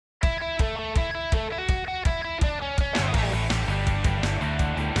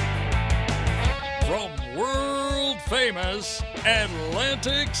famous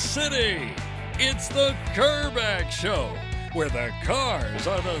Atlantic City. It's the Kerbeck Show, where the cars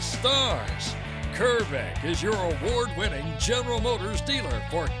are the stars. Kerbeck is your award-winning General Motors dealer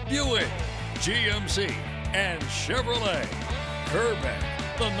for Buick, GMC, and Chevrolet. Kerbeck,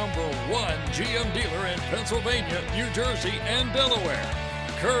 the #1 GM dealer in Pennsylvania, New Jersey, and Delaware.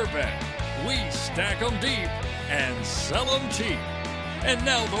 Kerbeck, we stack them deep and sell them cheap. And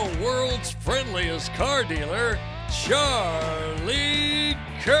now the world's friendliest car dealer, Charlie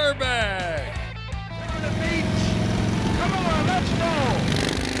Kerbeck. On the beach. Come on, let's go.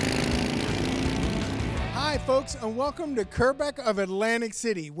 Hi, folks, and welcome to Kerbeck of Atlantic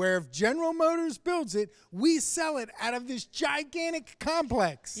City, where if General Motors builds it, we sell it out of this gigantic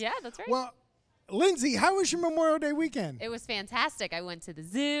complex. Yeah, that's right. Well, Lindsay, how was your Memorial Day weekend? It was fantastic. I went to the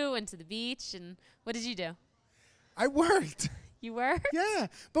zoo and to the beach, and what did you do? I worked. You worked? Yeah,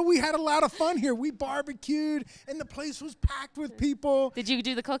 but we had a lot of fun here. We barbecued, and the place was packed with people. Did you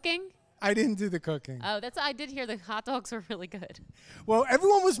do the cooking? I didn't do the cooking. Oh, I did hear the hot dogs were really good. Well,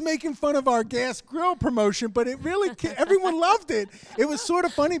 everyone was making fun of our gas grill promotion, but it really, everyone loved it. It was sort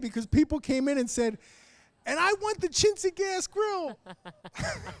of funny because people came in and said, and I want the chintzy gas grill.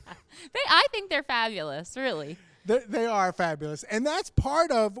 I think they're fabulous, really. They are fabulous. And that's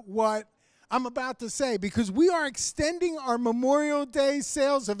part of what I'm about to say, because we are extending our Memorial Day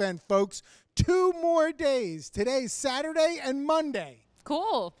sales event, folks. 2 more days. Today's Saturday and Monday.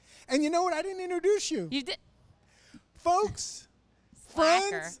 Cool. And you know what? I didn't introduce you. You did. Folks, Slacker.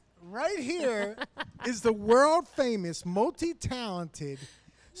 friends, right here is the world-famous, multi-talented,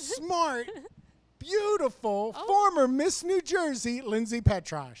 smart, beautiful, former Miss New Jersey, Lindsey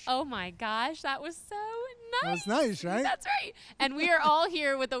Petrosh. Oh, my gosh. That was so nice. That was nice, right? That's right. And we are all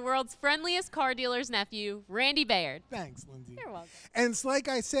here with the world's friendliest car dealer's nephew, Randy Bayard. Thanks, Lindsay. You're welcome. And it's like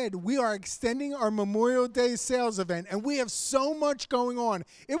I said, we are extending our Memorial Day sales event, and we have so much going on.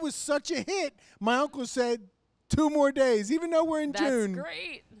 It was such a hit. My uncle said 2 more days, even though we're in June. That's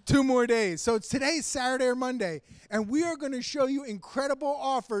great. 2 more days. So it's today's Saturday or Monday, and we are going to show you incredible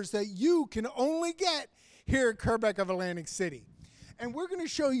offers that you can only get here at Kerbeck of Atlantic City. And we're going to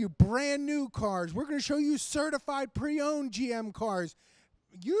show you brand new cars. We're going to show you certified pre-owned GM cars,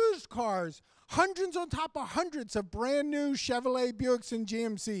 used cars, hundreds on top of hundreds of brand new Chevrolet, Buicks, and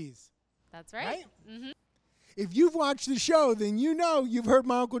GMCs. That's right. Right? Mm-hmm. If you've watched the show, then you know you've heard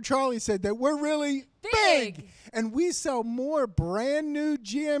my Uncle Charlie said that we're really big. And we sell more brand new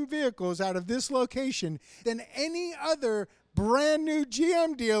GM vehicles out of this location than any other brand new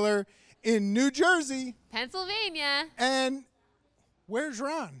GM dealer in New Jersey. Pennsylvania. And where's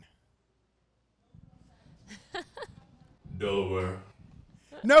Ron? Delaware.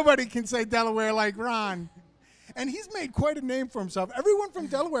 Nobody can say Delaware like Ron. And he's made quite a name for himself. Everyone from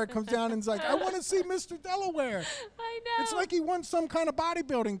Delaware comes down and is like, I want to see Mr. Delaware. I know. It's like he won some kind of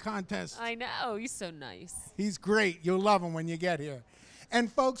bodybuilding contest. I know. He's so nice. He's great. You'll love him when you get here. And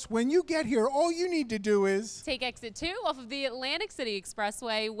folks, when you get here, all you need to do is take exit 2 off of the Atlantic City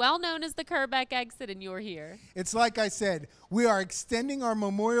Expressway, well known as the Kerbeck exit, and you're here. It's like I said, we are extending our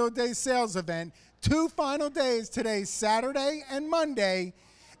Memorial Day sales event. 2 final days today, Saturday and Monday.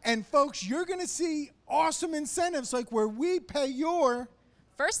 And folks, you're going to see awesome incentives like where we pay your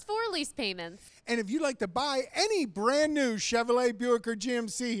first 4 lease payments. And if you'd like to buy any brand new Chevrolet, Buick, or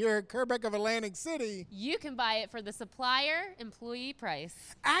GMC here at Kerbeck of Atlantic City, you can buy it for the supplier employee price.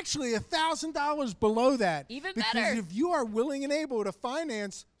 Actually, $1,000 below that. Even better. Because if you are willing and able to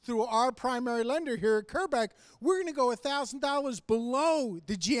finance through our primary lender here at Kerbeck, we're going to go $1,000 below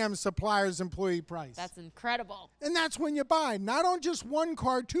the GM supplier's employee price. That's incredible. And that's when you buy not on just 1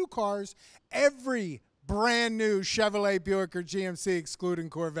 car, 2 cars, every brand new Chevrolet, Buick, or GMC, excluding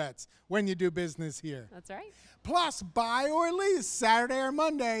Corvettes, when you do business here. That's right. Plus, buy or lease Saturday or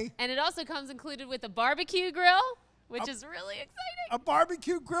Monday. And it also comes included with a barbecue grill, which is really exciting. A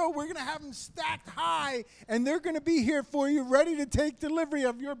barbecue grill. We're going to have them stacked high, and they're going to be here for you, ready to take delivery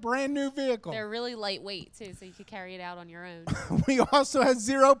of your brand new vehicle. They're really lightweight, too, so you could carry it out on your own. We also have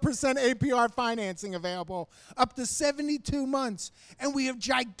 0% APR financing available up to 72 months. And we have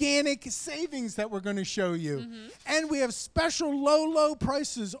gigantic savings that we're going to show you. Mm-hmm. And we have special low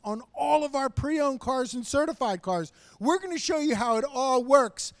prices on all of our pre-owned cars and certified cars. We're going to show you how it all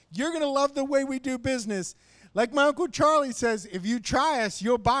works. You're going to love the way we do business. Like my Uncle Charlie says, if you try us,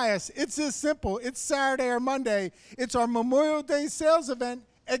 you'll buy us. It's this simple. It's Saturday or Monday. It's our Memorial Day sales event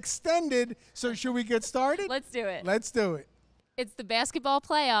extended. So should we get started? Let's do it. Let's do it. It's the basketball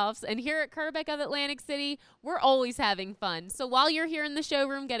playoffs, and here at Kerbeck of Atlantic City, we're always having fun. So while you're here in the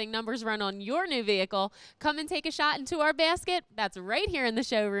showroom getting numbers run on your new vehicle, come and take a shot into our basket. That's right here in the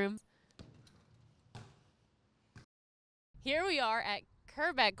showroom. Here we are at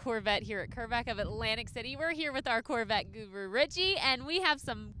Kerbeck Corvette here at Kerbeck of Atlantic City. We're here with our Corvette guru, Richie, and we have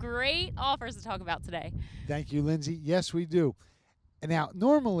some great offers to talk about today. Thank you, Lindsay. Yes, we do. And now,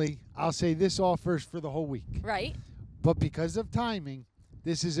 normally, I'll say this offer's for the whole week. Right. But because of timing,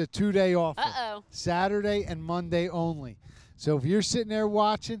 this is a 2-day offer. Uh-oh. Saturday and Monday only. So if you're sitting there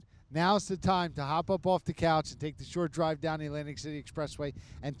watching, now's the time to hop up off the couch and take the short drive down the Atlantic City Expressway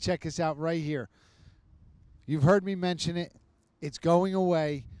and check us out right here. You've heard me mention it. It's going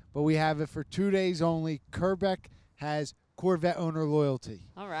away, but we have it for 2 days only. Kerbeck has Corvette owner loyalty.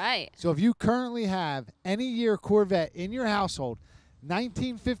 All right. So if you currently have any year Corvette in your household,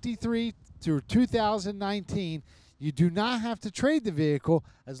 1953 through 2019, you do not have to trade the vehicle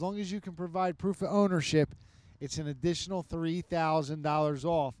as long as you can provide proof of ownership. It's an additional $3,000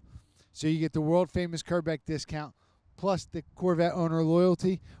 off. So you get the world-famous Kerbeck discount plus the Corvette owner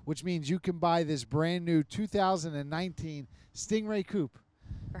loyalty, which means you can buy this brand new 2019 Stingray Coupe.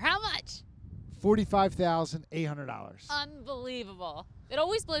 For how much? $45,800. Unbelievable. It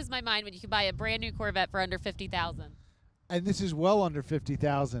always blows my mind when you can buy a brand new Corvette for under $50,000. And this is well under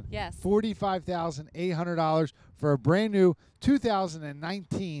 $50,000. Yes. $45,800 for a brand new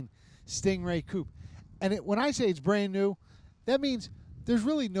 2019 Stingray Coupe. And when I say it's brand new, that means there's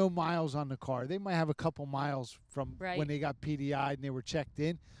really no miles on the car. They might have a couple miles from when they got PDI'd and they were checked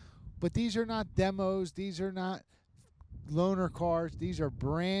in. But these are not demos. These are not loaner cars. These are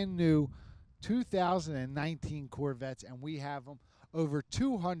brand new 2019 Corvettes, and we have them over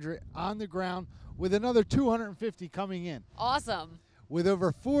 200 on the ground with another 250 coming in. Awesome. With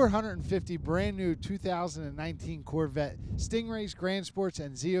over 450 brand new 2019 Corvette Stingrays, Grand Sports,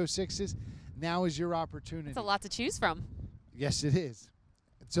 and Z06s, now is your opportunity. It's a lot to choose from. Yes, it is.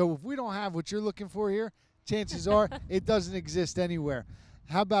 So if we don't have what you're looking for here, chances are it doesn't exist anywhere.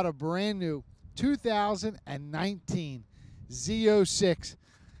 How about a brand new 2019 Z06?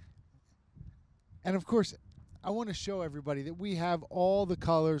 And, of course, I want to show everybody that we have all the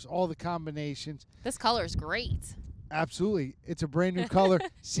colors, all the combinations. This color is great. Absolutely. It's a brand new color,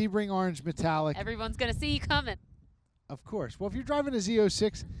 Sebring Orange Metallic. Everyone's going to see you coming. Of course. Well, if you're driving a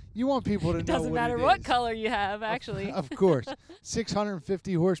Z06, you want people to know what it is. Doesn't matter what color you have, actually. Of course.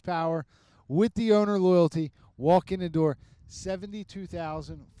 650 horsepower with the owner loyalty. Walk in the door,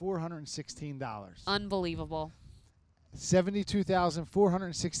 $72,416. Unbelievable.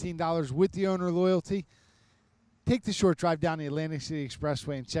 $72,416 with the owner loyalty. Take the short drive down the Atlantic City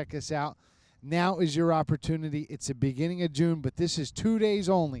Expressway and check us out. Now is your opportunity. It's the beginning of June, but this is 2 days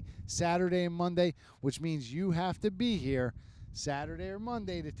only, Saturday and Monday, which means you have to be here Saturday or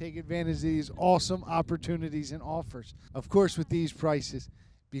Monday to take advantage of these awesome opportunities and offers. Of course, with these prices,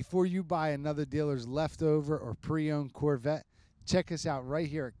 before you buy another dealer's leftover or pre-owned Corvette, check us out right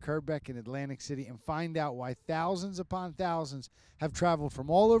here at Kerbeck in Atlantic City and find out why thousands upon thousands have traveled from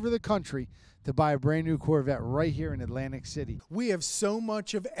all over the country to buy a brand new Corvette right here in Atlantic City. We have so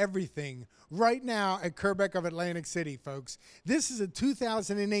much of everything right now at Kerbeck of Atlantic City, folks. This is a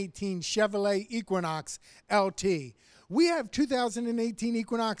 2018 Chevrolet Equinox LT. We have 2018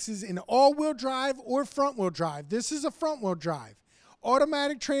 Equinoxes in all-wheel drive or front-wheel drive. This is a front-wheel drive.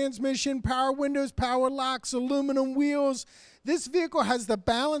 Automatic transmission, power windows, power locks, aluminum wheels. This vehicle has the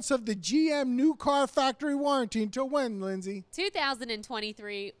balance of the GM new car factory warranty until when, Lindsay?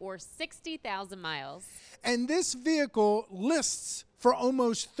 2023 or 60,000 miles. And this vehicle lists for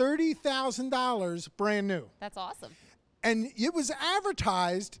almost $30,000 brand new. That's awesome. And it was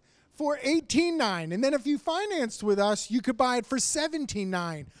advertised for $18,900. And then if you financed with us, you could buy it for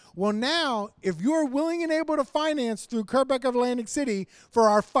 $17,900. Well, now, if you're willing and able to finance through Kerbeck of Atlantic City for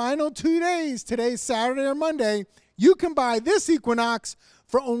our final 2 days, today, Saturday or Monday, you can buy this Equinox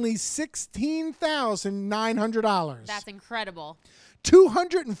for only $16,900. That's incredible.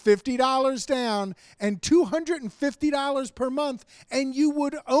 $250 down and $250 per month, and you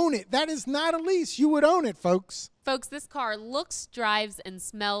would own it. That is not a lease. You would own it, folks. Folks, this car looks, drives, and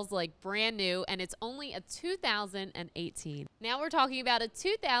smells like brand new, and it's only a 2018. Now we're talking about a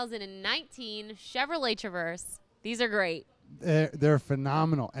 2019 Chevrolet Traverse. These are great. They're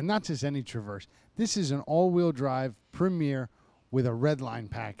phenomenal, and not just any Traverse. This is an all-wheel drive Premier with a red line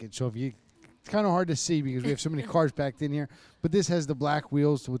package. So it's kind of hard to see because we have so many cars backed in here, but this has the black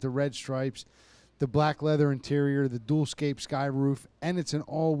wheels with the red stripes, the black leather interior, the dual-scape sky roof, and it's an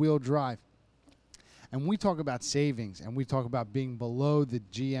all-wheel drive. And we talk about savings, and we talk about being below the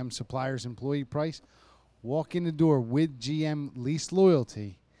GM supplier's employee price. Walk in the door with GM lease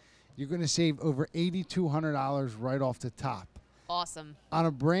loyalty, you're going to save over $8,200 right off the top. Awesome. On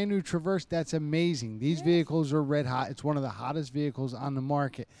a brand new Traverse, that's amazing. These vehicles are red hot. It's one of the hottest vehicles on the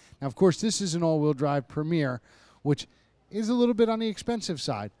market. Now, of course, this is an all-wheel drive Premier, which is a little bit on the expensive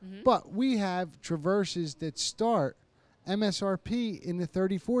side. But we have Traverses that start MSRP in the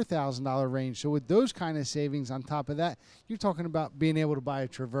 $34,000 range. So with those kind of savings on top of that, you're talking about being able to buy a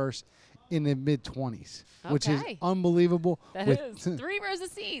Traverse in the mid-20s, which is unbelievable. That is 3 rows of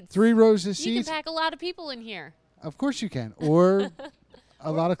seats. 3 rows of seats. You can pack a lot of people in here. Of course you can. Or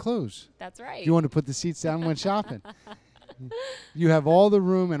a lot of clothes. That's right. If you want to put the seats down when shopping. You have all the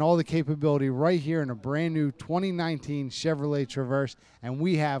room and all the capability right here in a brand new 2019 Chevrolet Traverse, and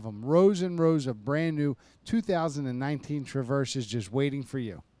we have them, rows and rows of brand new 2019 Traverses just waiting for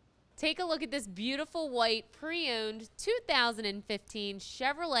you. Take a look at this beautiful white pre-owned 2015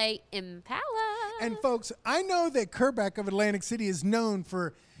 Chevrolet Impala. And folks, I know that Kerbeck of Atlantic City is known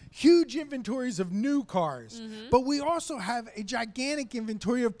for huge inventories of new cars, but we also have a gigantic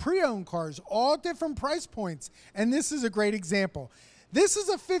inventory of pre-owned cars, all different price points, and this is a great example. This is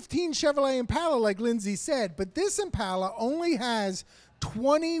a 15 Chevrolet Impala, like Lindsey said, but this Impala only has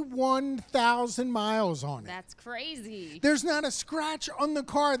 21,000 miles on it. That's crazy. There's not a scratch on the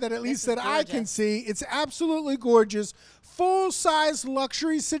car that at least that I can see. It's absolutely gorgeous. Full-size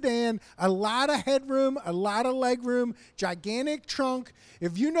luxury sedan, a lot of headroom, a lot of legroom, gigantic trunk.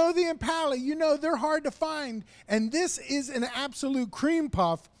 If you know the Impala, you know they're hard to find, and this is an absolute cream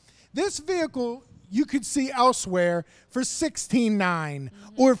puff. This vehicle you could see elsewhere for $16,900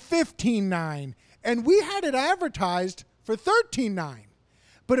 or $15,900, and we had it advertised for $13,900.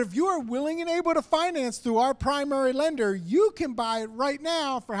 But if you are willing and able to finance through our primary lender, you can buy it right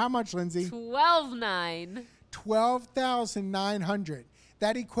now for how much, Lindsey? $12,900. $12,900.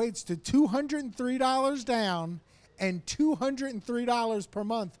 That equates to $203 down and $203 per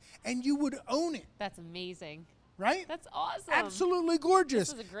month, and you would own it. That's amazing. Right? That's awesome. Absolutely gorgeous.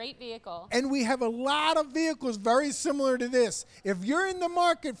 This is a great vehicle. And we have a lot of vehicles very similar to this. If you're in the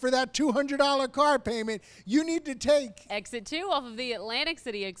market for that $200 car payment, you need to take Exit 2 off of the Atlantic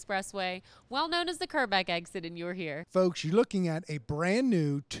City Expressway, well known as the Kerbeck exit, and you're here. Folks, you're looking at a brand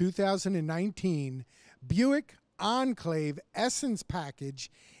new 2019 Buick Enclave Essence package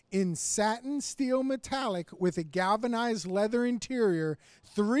in satin steel metallic with a galvanized leather interior,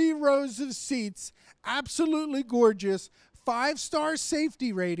 3 rows of seats, absolutely gorgeous, 5-star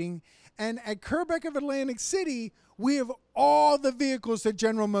safety rating. And at Kerbeck of Atlantic City, we have all the vehicles that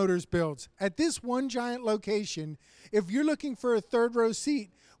General Motors builds. At this one giant location, if you're looking for a 3rd row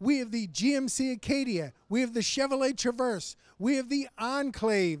seat, we have the GMC Acadia, we have the Chevrolet Traverse, we have the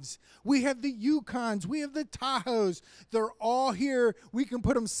Enclaves, we have the Yukons, we have the Tahoes. They're all here. We can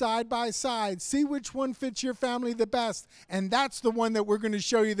put them side by side, see which one fits your family the best, and that's the one that we're going to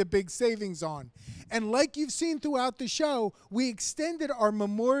show you the big savings on. And like you've seen throughout the show, we extended our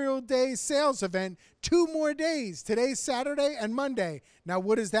Memorial Day sales event 2 more days. Today's Saturday and Monday. Now,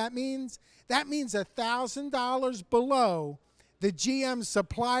 what does that mean? That means $1,000 below the GM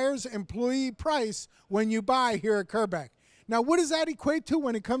supplier's employee price when you buy here at Kerbeck. Now, what does that equate to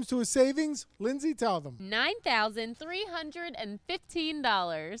when it comes to a savings? Lindsey, tell them.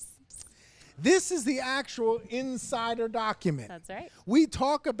 $9,315. This is the actual insider document. That's right. We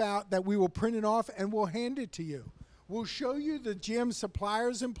talk about that we will print it off and we'll hand it to you. We'll show you the GM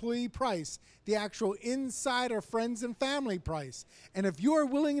supplier's employee price, the actual insider friends and family price. And if you are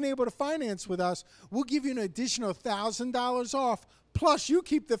willing and able to finance with us, we'll give you an additional $1,000 off, plus you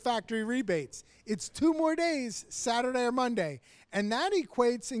keep the factory rebates. It's 2 more days, Saturday or Monday. And that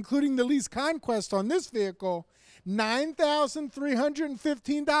equates, including the lease conquest on this vehicle,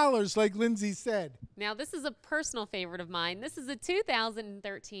 $9,315, like Lindsey said. Now, this is a personal favorite of mine. This is a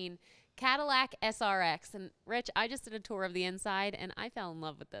 2013 Cadillac SRX. And Rich, I just did a tour of the inside, and I fell in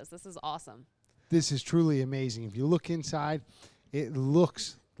love with this. This is awesome. This is truly amazing. If you look inside, it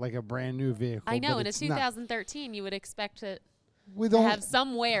looks like a brand new vehicle. I know. In a 2013, you would expect it to have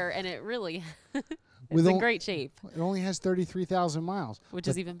some wear, and it really is in great shape. It only has 33,000 miles. Which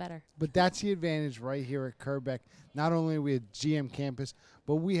is even better. But that's the advantage right here at Kerbeck. Not only are we at GM Campus,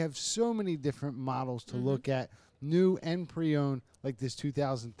 but we have so many different models to look at, new and pre-owned, like this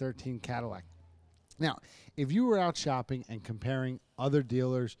 2013 Cadillac. Now, if you were out shopping and comparing other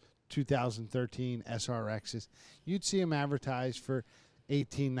dealers' 2013 SRXs, you'd see them advertised for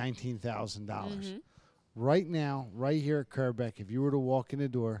 $18,000, $19,000. Right now, right here at Kerbeck, if you were to walk in the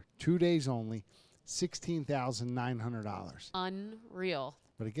door, 2 days only, $16,900. Unreal.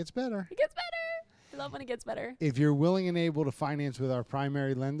 But it gets better. It gets better. I love when it gets better. If you're willing and able to finance with our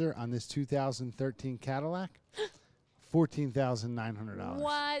primary lender on this 2013 Cadillac, $14,900.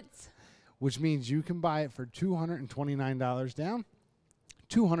 What? Which means you can buy it for $229 down,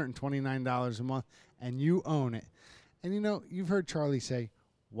 $229 a month, and you own it. And you know, you've heard Charlie say,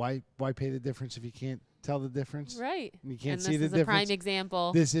 why pay the difference if you can't Tell the difference? Right. You can't and see the this is a difference. prime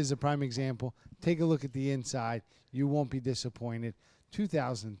example. This is a prime example. Take a look at the inside. You won't be disappointed.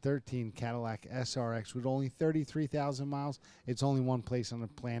 2013 Cadillac SRX with only 33,000 miles. It's only one place on the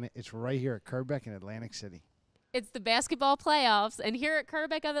planet. It's right here at Kerbeck in Atlantic City. It's the basketball playoffs, and here at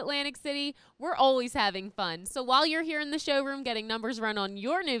Kerbeck of Atlantic City, we're always having fun. So while you're here in the showroom getting numbers run on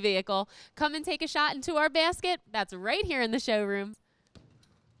your new vehicle, come and take a shot into our basket. That's right here in the showroom.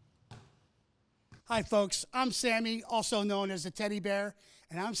 Hi, folks. I'm Sammy, also known as the Teddy Bear,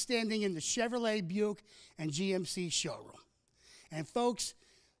 and I'm standing in the Chevrolet, Buick, and GMC showroom. And, folks,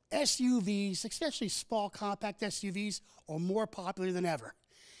 SUVs, especially small compact SUVs, are more popular than ever.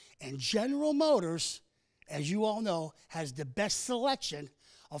 And General Motors, as you all know, has the best selection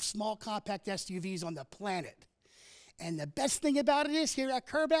of small compact SUVs on the planet. And the best thing about it is, here at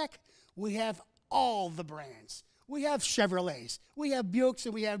Kerbeck, we have all the brands. We have Chevrolets, we have Buicks,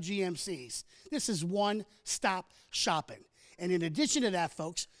 and we have GMCs. This is one-stop shopping. And in addition to that,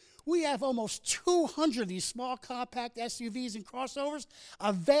 folks, we have almost 200 of these small compact SUVs and crossovers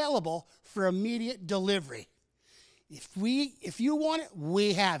available for immediate delivery. If you want it,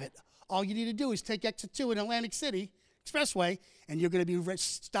 we have it. All you need to do is take exit 2 in Atlantic City Expressway, and you're going to be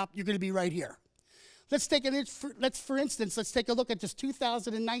You're going to be right here. For instance, let's take a look at this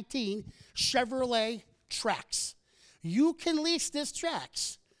 2019 Chevrolet Trax. You can lease this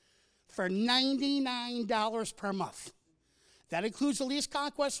Trax for $99 per month. That includes the lease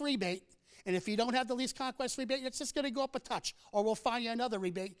conquest rebate, and if you don't have the lease conquest rebate, it's just going to go up a touch, or we'll find you another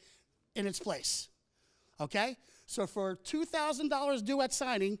rebate in its place. Okay? So for $2,000 due at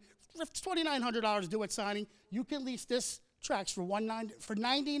signing, $2,900 due at signing, you can lease this Trax for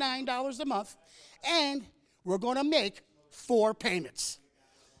 $99 a month, and we're going to make 4 payments.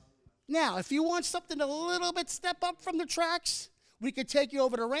 Now, if you want something a little bit step up from the Trax, we could take you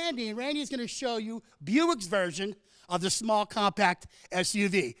over to Randy, and Randy's going to show you Buick's version of the small compact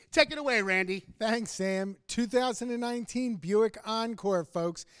SUV. Take it away, Randy. Thanks, Sam. 2019 Buick Encore,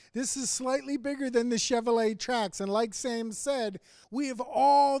 folks. This is slightly bigger than the Chevrolet Trax, and like Sam said, we have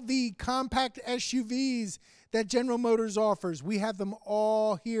all the compact SUVs that General Motors offers. We have them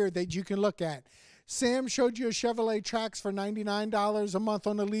all here that you can look at. Sam showed you a Chevrolet Trax for $99 a month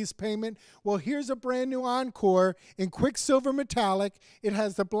on a lease payment. Well, here's a brand new Encore in Quicksilver Metallic. It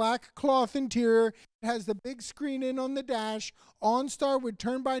has the black cloth interior. It has the big screen in on the dash. OnStar with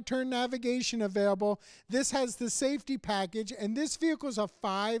turn-by-turn navigation available. This has the safety package, and this vehicle is a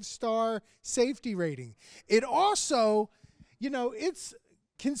 5-star safety rating. It also, it's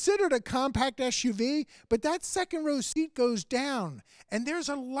considered a compact SUV, but that second row seat goes down, and there's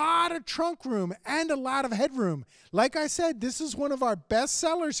a lot of trunk room and a lot of headroom. Like I said, this is one of our best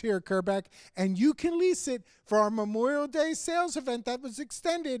sellers here at Kerbeck, and you can lease it for our Memorial Day sales event that was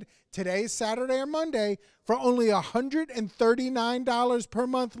extended today, Saturday or Monday, for only $139 per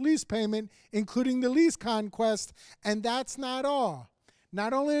month lease payment, including the lease conquest, and that's not all.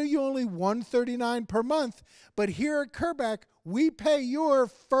 Not only are you only $139 per month, but here at Kerbeck, we pay your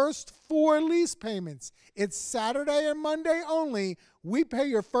first 4 lease payments. It's Saturday and Monday only. We pay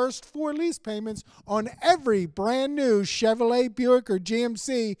your first 4 lease payments on every brand new Chevrolet, Buick, or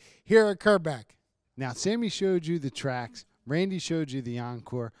GMC here at Kerbeck. Now, Sammy showed you the Trax. Randy showed you the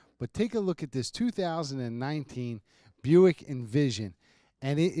Encore. But take a look at this 2019 Buick Envision,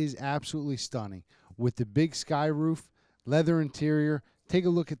 and it is absolutely stunning. With the big sky roof, leather interior, take a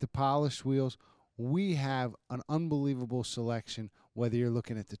look at the polished wheels. We have an unbelievable selection, whether you're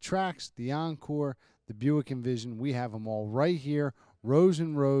looking at the Trax, the Encore, the Buick Envision. We have them all right here, rows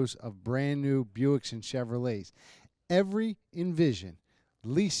and rows of brand new Buicks and Chevrolets. Every Envision,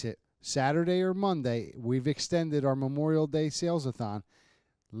 lease it Saturday or Monday. We've extended our Memorial Day sales-a-thon.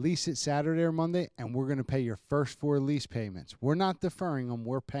 Lease it Saturday or Monday, and we're going to pay your first 4 lease payments. We're not deferring them.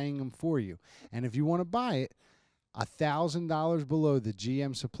 We're paying them for you. And if you want to buy it, $1,000 below the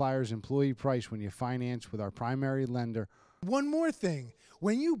GM supplier's employee price when you finance with our primary lender. One more thing.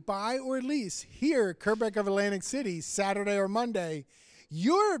 When you buy or lease here at Kerbeck of Atlantic City, Saturday or Monday,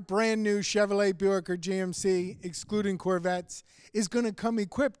 your brand new Chevrolet, Buick, or GMC, excluding Corvettes, is going to come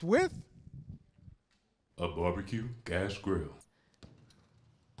equipped with a barbecue gas grill.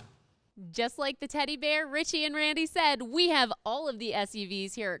 Just like the teddy bear, Richie and Randy said, we have all of the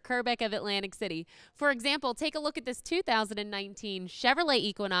SUVs here at Kerbeck of Atlantic City. For example, take a look at this 2019 Chevrolet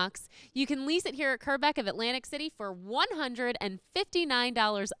Equinox. You can lease it here at Kerbeck of Atlantic City for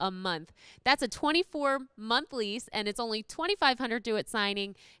 $159 a month. That's a 24-month lease, and it's only $2,500 due at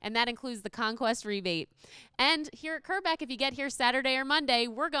signing, and that includes the Conquest rebate. And here at Kerbeck, if you get here Saturday or Monday,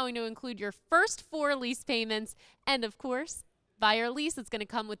 we're going to include your first 4 lease payments and, of course, Buy or lease, it's going to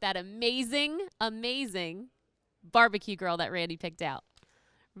come with that amazing, amazing barbecue grill that Randy picked out.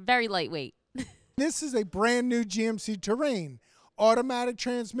 Very lightweight. This is a brand new GMC Terrain. Automatic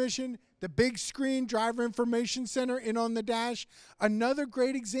transmission, the big screen, driver information center in on the dash. Another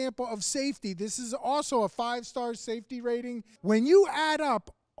great example of safety. This is also a 5-star safety rating. When you add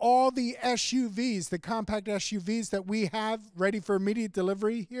up all the SUVs, the compact SUVs that we have ready for immediate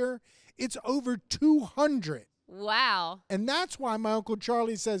delivery here, it's over 200. Wow. And that's why my Uncle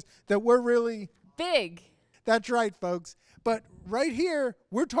Charlie says that we're really big. That's right, folks. But right here,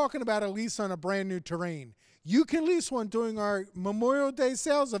 we're talking about a lease on a brand new Terrain. You can lease one during our Memorial Day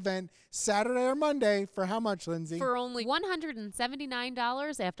sales event, Saturday or Monday, for how much, Lindsay? For only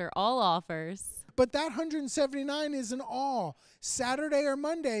 $179 after all offers. But that $179 isn't all. Saturday or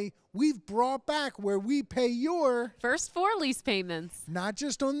Monday, we've brought back where we pay your first 4 lease payments. Not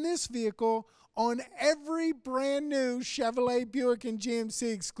just on this vehicle, on every brand new Chevrolet, Buick, and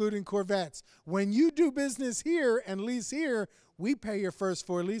GMC, excluding Corvettes. When you do business here and lease here, we pay your first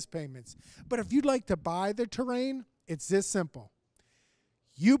 4 lease payments. But if you'd like to buy the Terrain, it's this simple.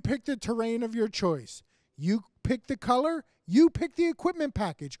 You pick the Terrain of your choice. You pick the color. You pick the equipment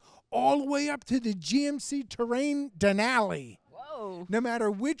package, all the way up to the GMC Terrain Denali. Whoa. No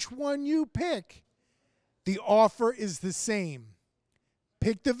matter which one you pick, the offer is the same.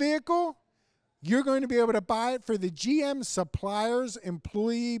 Pick the vehicle. You're going to be able to buy it for the GM supplier's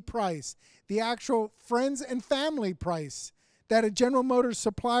employee price, the actual friends and family price that a General Motors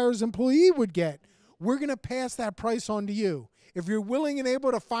supplier's employee would get. We're going to pass that price on to you. If you're willing and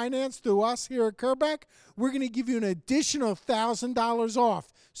able to finance through us here at Kerbeck, we're going to give you an additional $1,000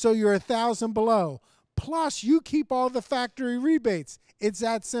 off, so you're $1,000 below. Plus, you keep all the factory rebates. It's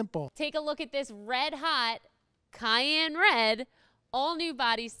that simple. Take a look at this red-hot Cayenne red, all-new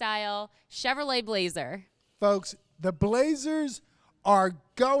body style Chevrolet Blazer. Folks, the Blazers are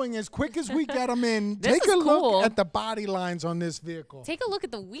going as quick as we get them in. Take a cool. look at the body lines on this vehicle. Take a look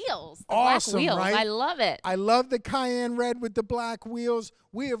at the wheels. The Awesome, black wheels. right? I love it. I love the Cayenne red with the black wheels.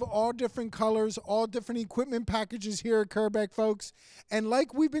 We have all different colors, all different equipment packages here at Kerbeck, folks. And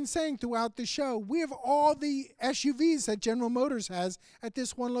like we've been saying throughout the show, we have all the SUVs that General Motors has at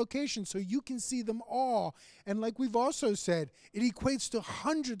this one location, so you can see them all. And like we've also said, it equates to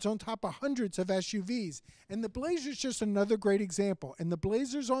hundreds on top of hundreds of SUVs. And the Blazer's just another great example. And the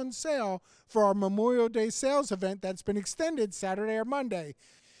Blazer's on sale for our Memorial Day sales event that's been extended Saturday or Monday.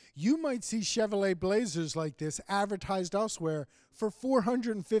 You might see Chevrolet Blazers like this advertised elsewhere for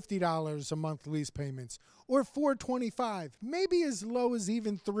 $450 a month lease payments, or $425, maybe as low as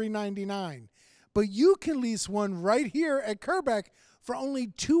even $399. But you can lease one right here at Kerbeck for only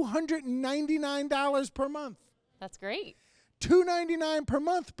 $299 per month. That's great. $299 per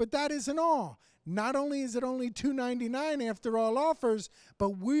month, but that isn't all. Not only is it only $299 after all offers,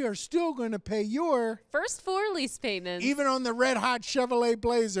 but we are still going to pay your first 4 lease payments. Even on the red-hot Chevrolet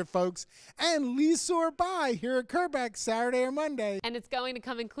Blazer, folks. And lease or buy here at Kerbeck Saturday or Monday. And it's going to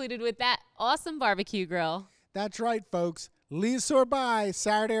come included with that awesome barbecue grill. That's right, folks. Lease or buy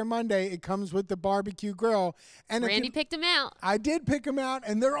Saturday or Monday. It comes with the barbecue grill. And Randy picked them out. I did pick them out,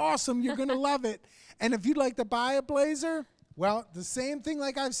 and they're awesome. You're going to love it. And if you'd like to buy a Blazer, well, the same thing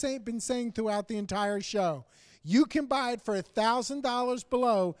like I've been saying throughout the entire show. You can buy it for $1,000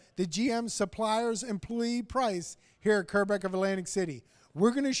 below the GM supplier's employee price here at Kerbeck of Atlantic City.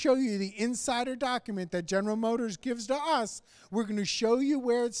 We're going to show you the insider document that General Motors gives to us. We're going to show you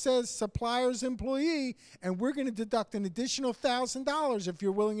where it says supplier's employee, and we're going to deduct an additional $1,000 if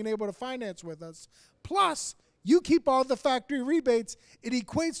you're willing and able to finance with us. Plus, you keep all the factory rebates. It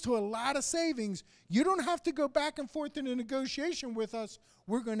equates to a lot of savings. You don't have to go back and forth in a negotiation with us.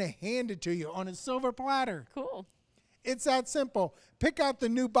 We're going to hand it to you on a silver platter. Cool. It's that simple. Pick out the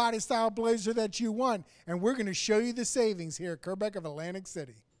new body style Blazer that you want, and we're going to show you the savings here at Kerbeck of Atlantic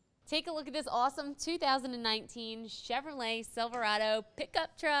City. Take a look at this awesome 2019 Chevrolet Silverado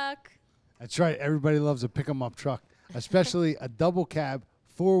pickup truck. That's right. Everybody loves a pick-em-up truck, especially a double cab,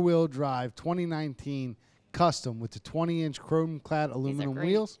 4-wheel drive 2019 custom with the 20-inch chrome-clad aluminum great.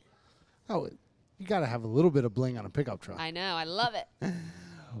 wheels. Oh, you got to have a little bit of bling on a pickup truck. I know. I love it.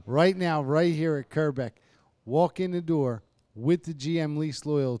 Right now, right here at Kerbeck, walk in the door with the GM lease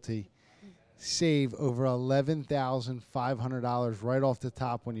loyalty, save over $11,500 right off the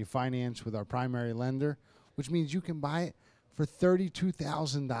top when you finance with our primary lender, which means you can buy it for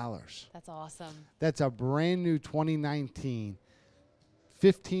 $32,000. That's awesome. That's a brand new 2019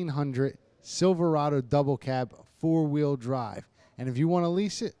 1500 Silverado double cab 4-wheel drive. And if you want to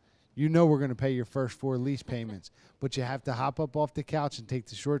lease it, you know we're going to pay your first 4 lease payments. But you have to hop up off the couch and take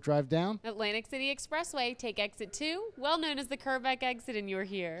the short drive down. Atlantic City Expressway, take exit 2, well known as the Kerbeck exit, and you're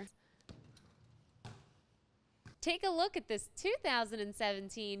here. Take a look at this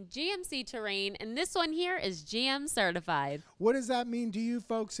 2017 GMC Terrain, and this one here is GM certified. What does that mean to you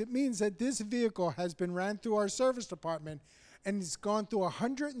folks? It means that this vehicle has been ran through our service department and it's gone through a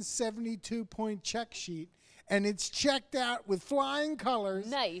 172-point check sheet, and it's checked out with flying colors.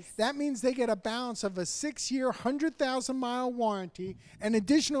 Nice. That means they get a balance of a 6-year, 100,000-mile warranty and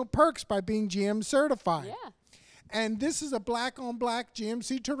additional perks by being GM certified. Yeah. And this is a black-on-black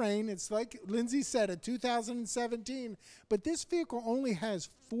GMC Terrain. It's like Lindsey said, a 2017. But this vehicle only has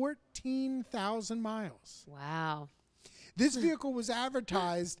 14,000 miles. Wow. This vehicle was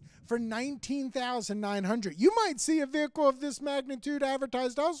advertised for $19,900. You might see a vehicle of this magnitude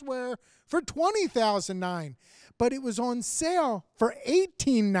advertised elsewhere for $20,900. But it was on sale for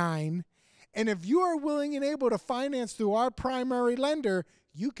 $18,900. And if you are willing and able to finance through our primary lender,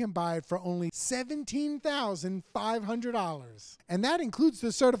 you can buy it for only $17,500. And that includes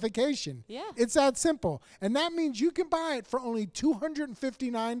the certification. Yeah. It's that simple. And that means you can buy it for only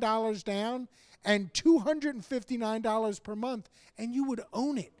 $259 down and $259 per month, and you would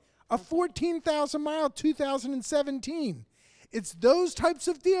own it. A 14,000-mile 2017. It's those types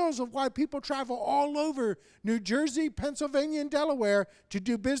of deals of why people travel all over New Jersey, Pennsylvania, and Delaware to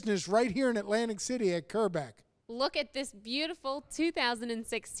do business right here in Atlantic City at Kerbeck. Look at this beautiful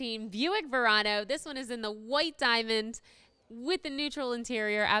 2016 Buick Verano. This one is in the white diamond with the neutral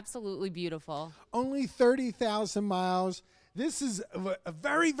interior. Absolutely beautiful. Only 30,000 miles. This is a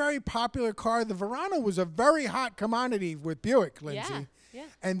very, very popular car. The Verano was a very hot commodity with Buick, Lindsey. Yeah. Yeah.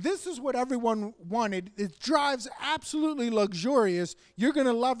 And this is what everyone wanted. It drives absolutely luxurious. You're going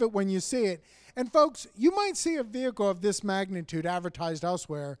to love it when you see it. And folks, you might see a vehicle of this magnitude advertised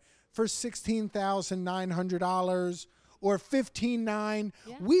elsewhere for $16,900 or $15,900.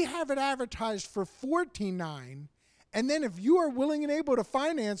 Yeah. We have it advertised for $14,900. And then if you are willing and able to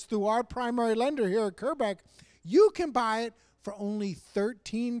finance through our primary lender here at Kerbeck, you can buy it for only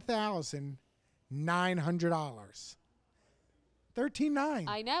 $13,900. $13,900.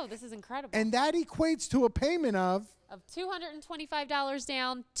 I know. This is incredible. And that equates to a payment of $225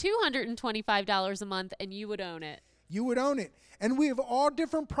 down, $225 a month, and you would own it. You would own it. And we have all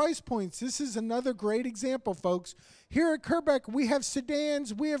different price points. This is another great example, folks. Here at Kerbeck, we have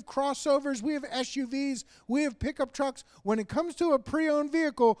sedans, we have crossovers, we have SUVs, we have pickup trucks. When it comes to a pre-owned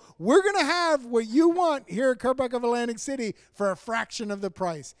vehicle, we're going to have what you want here at Kerbeck of Atlantic City for a fraction of the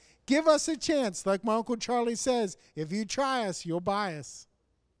price. Give us a chance. Like my Uncle Charlie says, if you try us, you'll buy us.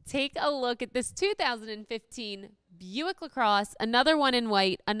 Take a look at this 2015 Buick LaCrosse, another one in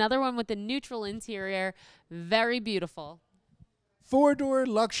white, another one with a neutral interior. Very beautiful. 4-door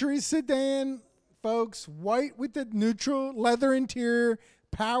luxury sedan, folks. White with the neutral leather interior,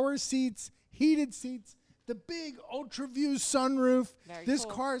 power seats, heated seats, the big ultra view sunroof. This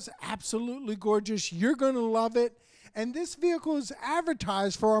car is absolutely gorgeous. You're going to love it. And this vehicle is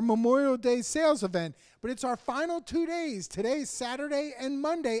advertised for our Memorial Day sales event, but it's our final 2 days. Today's Saturday and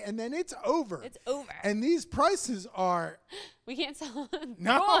Monday, and then it's over. It's over. And these prices are... We can't sell...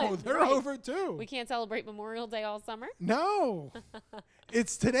 No, they're over too. We can't celebrate Memorial Day all summer? No.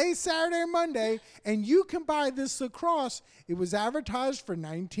 It's today's Saturday and Monday, and you can buy this LaCrosse. It was advertised for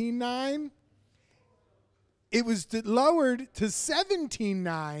 $19,900. It was lowered to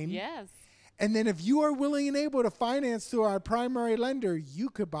 $17,900. Yes. And then if you are willing and able to finance through our primary lender, you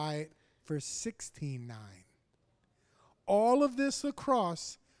could buy it for $16,900. All of this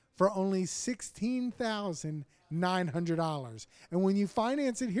LaCrosse for only $16,900. And when you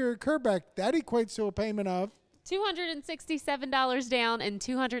finance it here at Kerbeck, that equates to a payment of $267 down and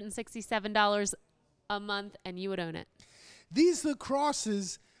 $267 a month, and you would own it. These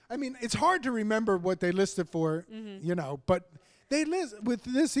LaCrosses, I mean, it's hard to remember what they listed for, you know, but they list with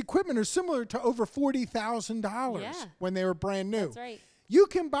this equipment are similar to over $40,000 when they were brand new. That's right. You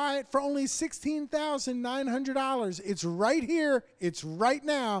can buy it for only $16,900. It's right here. It's right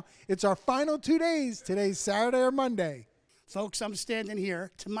now. It's our final 2 days. Today's Saturday or Monday. Folks, I'm standing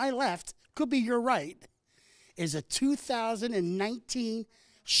here. To my left, could be your right, is a 2019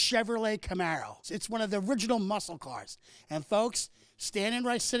 Chevrolet Camaro. It's one of the original muscle cars. And folks, sitting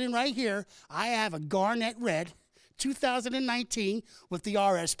right here, I have a garnet red 2019 with the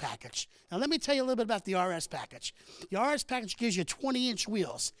RS package. Now let me tell you a little bit about the RS package. The RS package gives you 20-inch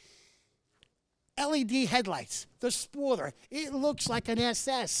wheels, LED headlights, the spoiler. It looks like an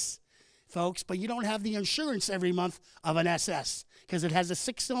SS, folks, but you don't have the insurance every month of an SS because it has a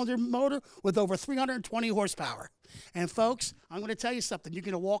 6-cylinder motor with over 320 horsepower. And folks, I'm going to tell you something. You're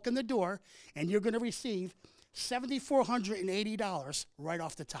going to walk in the door and you're going to receive $7,480 right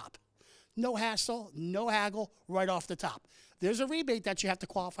off the top. No hassle, no haggle, right off the top. There's a rebate that you have to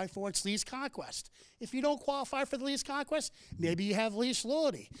qualify for. It's Lease Conquest. If you don't qualify for the Lease Conquest, maybe you have lease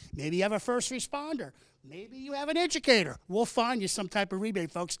loyalty. Maybe you have a first responder. Maybe you have an educator. We'll find you some type of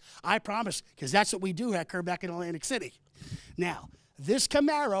rebate, folks. I promise, because that's what we do at Kerbeck in Atlantic City. Now, this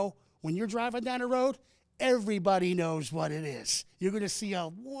Camaro, when you're driving down the road, everybody knows what it is. You're going to see a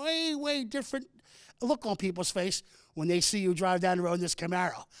way, way different look on people's face when they see you drive down the road in this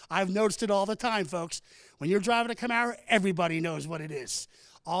Camaro. I've noticed it all the time, folks. When you're driving a Camaro, everybody knows what it is.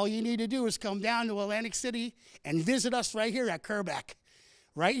 All you need to do is come down to Atlantic City and visit us right here at Kerbeck.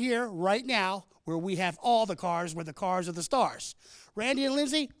 Right here, right now, where we have all the cars, where the cars are the stars. Randy and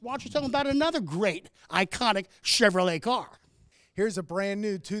Lindsay, why don't you tell them about another great, iconic Chevrolet car? Here's a brand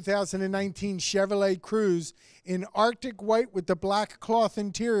new 2019 Chevrolet Cruze in Arctic white with the black cloth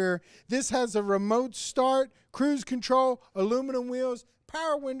interior. This has a remote start, cruise control, aluminum wheels,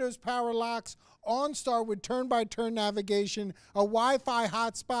 power windows, power locks, OnStar with turn-by-turn navigation, a Wi-Fi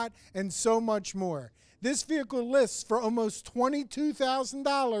hotspot, and so much more. This vehicle lists for almost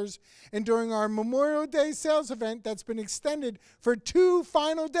 $22,000, and during our Memorial Day sales event that's been extended for 2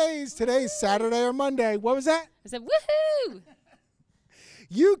 final days, today's Saturday or Monday. What was that? I said, woohoo!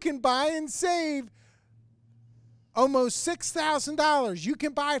 You can buy and save almost $6,000. You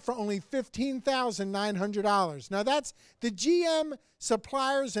can buy for only $15,900. Now, that's the GM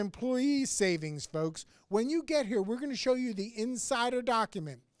Suppliers Employee Savings, folks. When you get here, we're going to show you the insider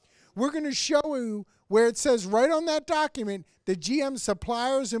document. We're going to show you where it says right on that document the GM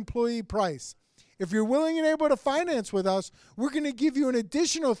Suppliers Employee price. If you're willing and able to finance with us, we're going to give you an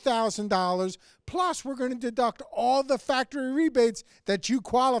additional $1,000, plus we're going to deduct all the factory rebates that you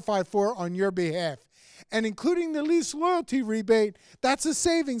qualify for on your behalf. And including the lease loyalty rebate, that's a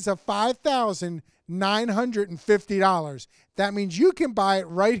savings of $5,950. That means you can buy it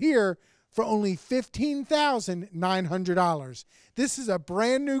right here for only $15,900. This is a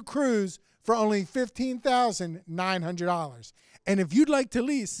brand new Cruze for only $15,900. And if you'd like to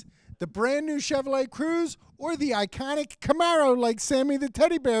lease the brand new Chevrolet Cruze or the iconic Camaro, like Sammy the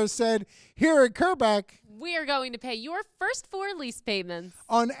teddy bear said, here at Kerbeck, We are going to pay your first 4 lease payments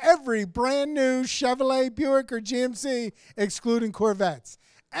on every brand new Chevrolet, Buick, or GMC, excluding Corvettes.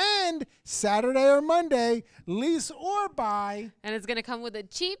 And Saturday or Monday, lease or buy. and it's going to come with a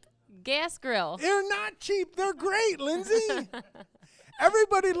cheap gas grill. They're not cheap. They're great, Lindsay.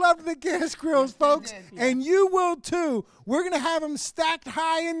 Everybody loved the gas grills, folks, and you will too. We're going to have them stacked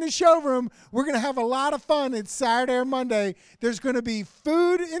high in the showroom. We're going to have a lot of fun. It's Saturday or Monday. There's going to be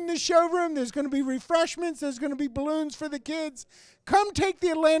food in the showroom. There's going to be refreshments. There's going to be balloons for the kids. Come take the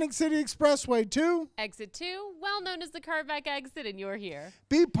Atlantic City Expressway, too. Exit 2, well known as the Kerbeck exit, and you're here.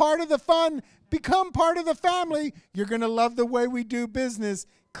 Be part of the fun. Become part of the family. You're going to love the way we do business.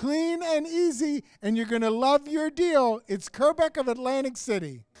 Clean and easy, and you're going to love your deal. It's Kerbeck of Atlantic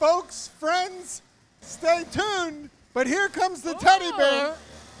City. Folks, friends, stay tuned. But here comes the teddy bear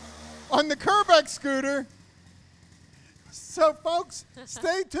on the Kerbeck scooter. So, folks,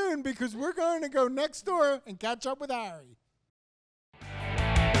 stay tuned because we're going to go next door and catch up with Harry.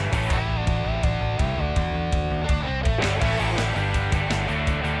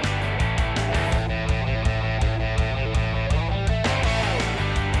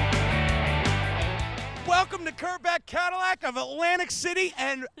 Welcome to Kerbeck Cadillac of Atlantic City,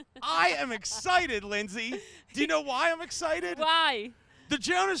 and I am excited, Lindsay. Do you know why I'm excited? Why? The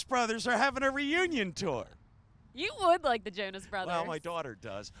Jonas Brothers are having a reunion tour. You would like the Jonas Brothers. Well, my daughter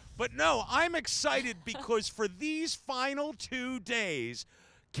does. But no, I'm excited because for these final 2 days,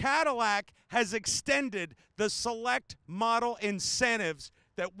 Cadillac has extended the select model incentives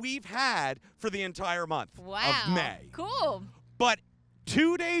that we've had for the entire month of May. Cool. But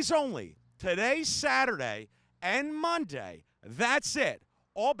 2 days only. Today, Saturday, and Monday, that's it.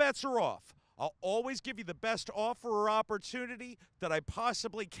 All bets are off. I'll always give you the best offer or opportunity that I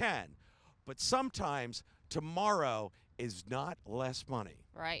possibly can. But sometimes tomorrow is not less money.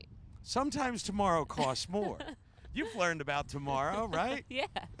 Right. Sometimes tomorrow costs more. You've learned about tomorrow, right? Yeah.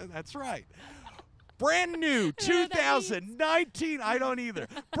 That's right. Brand new 2019, I don't either.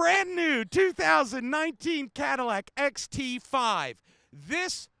 Brand new 2019 Cadillac XT5.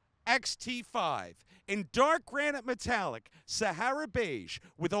 This XT5 in dark granite metallic, Sahara beige,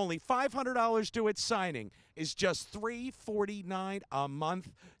 with only $500 due at signing, is just $349 a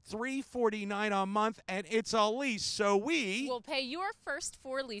month. $349 a month, and it's a lease, so we'll pay your first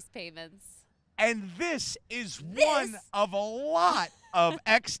 4 lease payments. And this is one of a lot of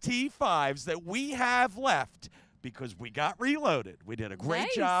XT5s that we have left. because we got reloaded. We did a great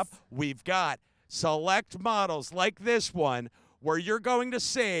Nice. job. We've got select models like this one where you're going to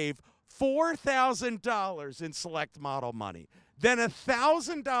save $4,000 in select model money, then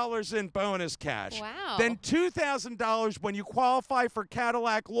 $1,000 in bonus cash, Wow. then $2,000 when you qualify for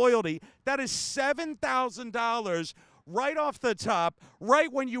Cadillac loyalty. That is $7,000 right off the top,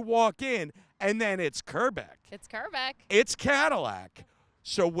 right when you walk in, and then it's Kerbeck. It's Kerbeck. It's Cadillac.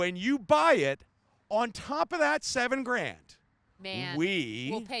 So when you buy it, on top of that $7,000, Man,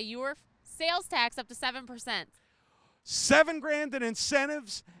 we'll pay your sales tax up to 7%. $7,000 in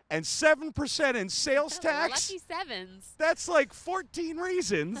incentives and 7% in sales tax. Lucky sevens. That's like 14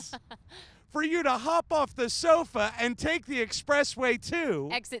 reasons for you to hop off the sofa and take the expressway too.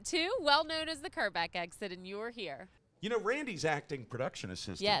 Exit 2, well known as the Kerbeck exit, and you're here. You know, Randy's acting production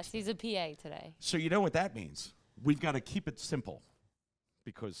assistant. Yes, he's a PA today. So you know what that means. We've got to keep it simple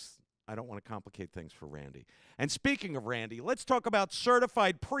because I don't want to complicate things for Randy. And speaking of Randy, let's talk about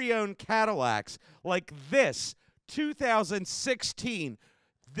certified pre-owned Cadillacs like this 2016.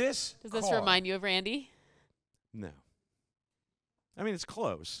 Does this car, remind you of Randy? No. I mean, it's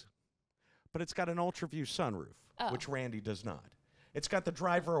close, but it's got an ultra-view sunroof, which Randy does not. It's got the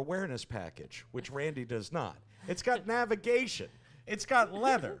driver awareness package, which Randy does not. It's got navigation. It's got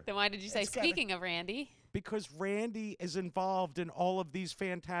leather. Then why did you say, speaking of Randy? Because Randy is involved in all of these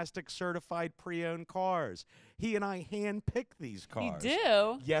fantastic certified pre-owned cars. He and I hand-pick these cars. You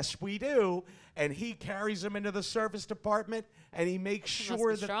do? Yes, we do. And he carries them into the service department, and he makes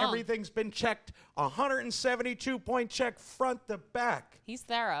sure that strong. everything's been checked. 172-point check front to back. He's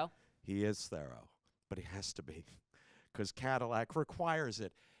thorough. He is thorough, but he has to be because Cadillac requires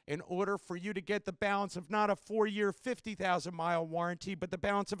it. In order for you to get the balance of not a 4-year, 50,000-mile warranty, but the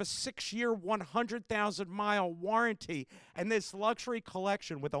balance of a 6-year, 100,000-mile warranty. And this luxury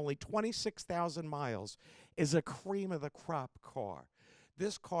collection with only 26,000 miles is a cream of the crop car.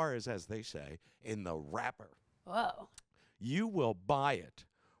 This car is, as they say, in the wrapper. Whoa. You will buy it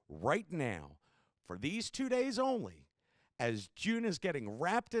right now for these 2 days only, as June is getting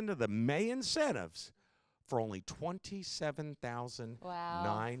wrapped into the May incentives for only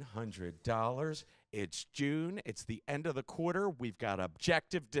 $27,900. It's June. It's the end of the quarter. We've got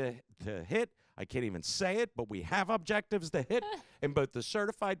objective to hit. I can't even say it, but we have objectives to hit in both the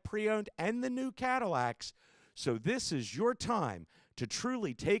certified pre-owned and the new Cadillacs. So this is your time to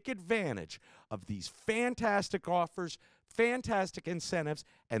truly take advantage of these fantastic offers, fantastic incentives,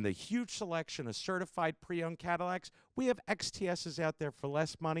 and the huge selection of certified pre-owned Cadillacs. We have XTSs out there for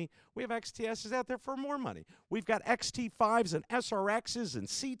less money. We have XTSs out there for more money. We've got XT5s and SRXs and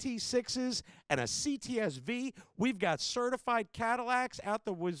CT6s and a CTSV. We've got certified Cadillacs out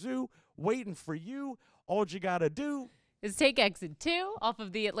the wazoo waiting for you. All you got to do is take exit 2 off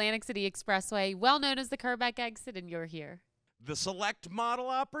of the Atlantic City Expressway, well known as the Kerbeck exit, and you're here. The select model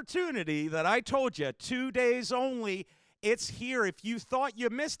opportunity that I told you, 2 days only. It's here. If you thought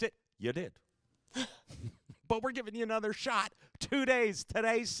you missed it, you did. But we're giving you another shot. 2 days,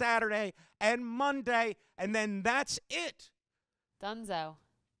 today, Saturday, and Monday, and then that's it. Dunzo.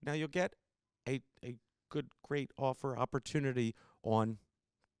 Now you'll get a good, great offer opportunity on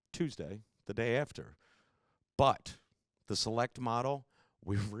Tuesday, the day after. But the select model,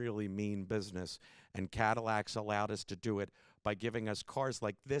 we really mean business, and Cadillacs allowed us to do it by giving us cars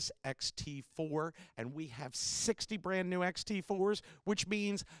like this XT4, and we have 60 brand new XT4s, which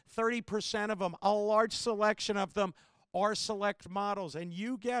means 30% of them, a large selection of them, are select models. And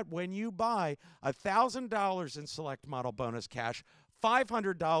you get, when you buy, $1,000 in select model bonus cash,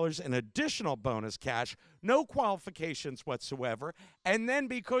 $500 in additional bonus cash, no qualifications whatsoever. And then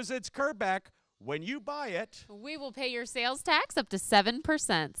because it's Kerbeck, when you buy it, we will pay your sales tax up to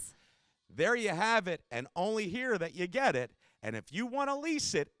 7%. There you have it, and only here that you get it. And if you want to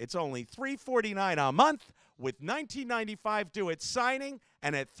lease it, it's only $349 a month with $19.95 due at signing,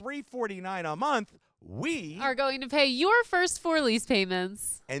 and at $349 a month, we are going to pay your first 4 lease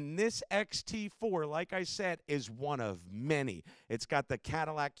payments. And this XT4, like I said, is one of many. It's got the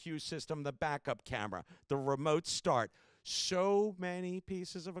Cadillac Q system, the backup camera, the remote start. So many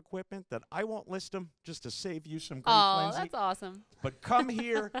pieces of equipment that I won't list them just to save you some grief, Lindsay. That's awesome. But come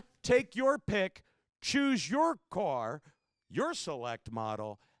here, take your pick, choose your car, your select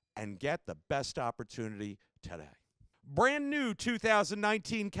model, and get the best opportunity today. Brand new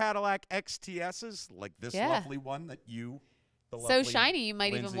 2019 Cadillac XTSs, like this lovely one that you, the so lovely shiny you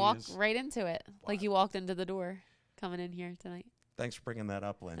might Lindsay even walk is. right into it, like you walked into the door coming in here tonight. Thanks for bringing that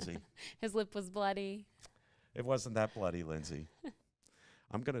up, Lindsay. His lip was bloody. It wasn't that bloody, Lindsay.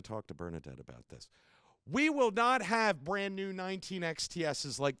 I'm going to talk to Bernadette about this. We will not have brand new 19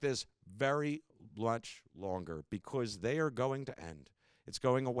 XTSs like this very much longer because they are going to end. It's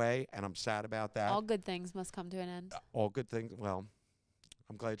going away, and I'm sad about that. All good things must come to an end. All good things. Well,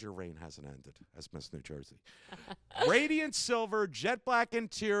 I'm glad your reign hasn't ended as Miss New Jersey. Radiant silver, jet black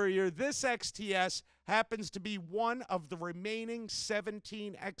interior. This XTS happens to be one of the remaining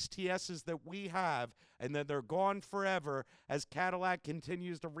 17 XTSs that we have, and then they're gone forever as Cadillac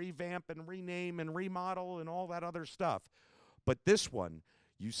continues to revamp and rename and remodel and all that other stuff. But this one,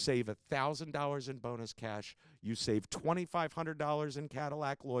 you save $1,000 in bonus cash. You save $2,500 in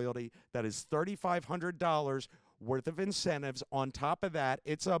Cadillac loyalty. That is $3,500 worth of incentives. On top of that,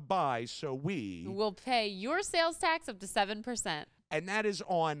 it's a buy, so we will pay your sales tax up to 7%. And that is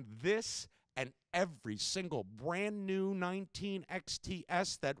on this and every single brand new 19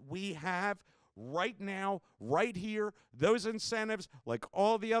 XTS that we have right now, right here. Those incentives, like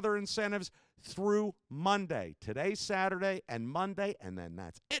all the other incentives, through Monday. Today, Saturday, and Monday, and then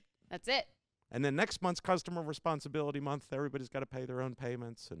that's it. That's it. And then next month's Customer Responsibility Month, everybody's got to pay their own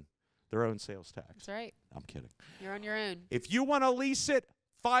payments and their own sales tax. That's right. I'm kidding. You're on your own. If you want to lease it,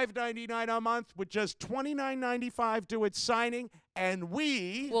 $599 a month with just $29.95 to its signing, and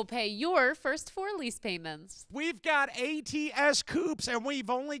we will pay your first 4 lease payments. We've got ATS coupes, and we've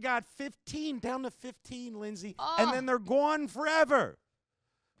only got 15, down to 15, Lindsay, Oh. and then they're gone forever.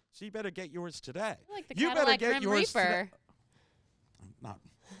 So you better get yours today. I like the You Cadillac better get Grim yours Reaper. today. Not.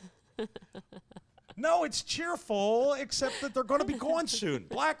 No, it's cheerful, except that they're going to be gone soon.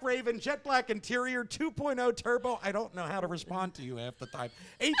 Black Raven, jet black interior, 2.0 turbo. I don't know how to respond to you half the time.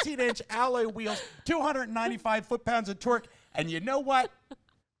 18-inch alloy wheels, 295 foot-pounds of torque. And you know what?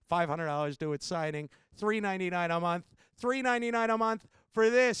 $500 to its signing, $399 a month. $399 a month for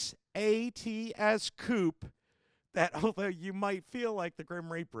this ATS coupe. That, although you might feel like the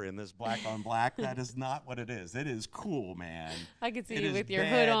Grim Reaper in this black on black, that is not what it is. It is cool, man. I could see It you is with your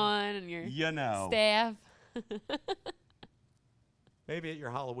bad, hood on and your staff. Maybe at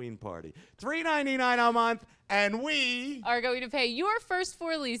your Halloween party. $399 a month, and we are going to pay your first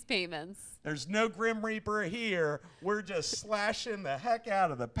 4 lease payments. There's no Grim Reaper here. We're just slashing the heck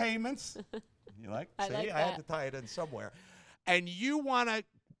out of the payments. You like? I See, like I had that. to tie it in somewhere. And you want to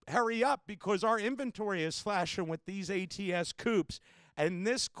hurry up because our inventory is slashing with these ATS coupes. And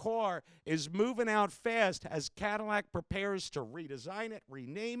this car is moving out fast as Cadillac prepares to redesign it,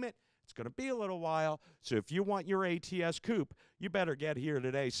 rename it. It's going to be a little while. So if you want your ATS coupe, you better get here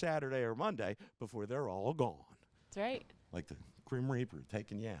today, Saturday or Monday, before they're all gone. That's right. Like the Grim Reaper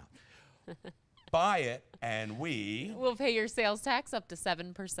taking you out. Buy it, and we will pay your sales tax up to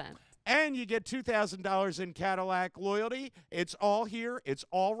 7%. And you get $2,000 in Cadillac loyalty. It's all here. It's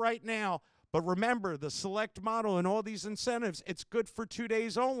all right now. But remember, the select model and all these incentives, it's good for 2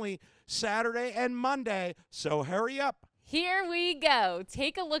 days only, Saturday and Monday. So hurry up. Here we go.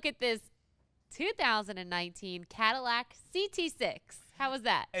 Take a look at this 2019 Cadillac CT6. How was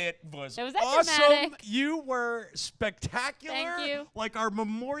that? It was that awesome. dramatic? You were spectacular. Thank you. Like our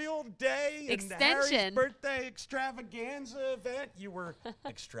Memorial Day and Harry's birthday extravaganza event. You were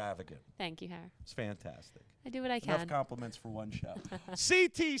extravagant. Thank you, Harry. It's fantastic. I do what I can. Enough compliments for one show.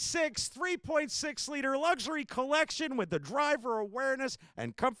 CT6 3.6 liter luxury collection with the driver awareness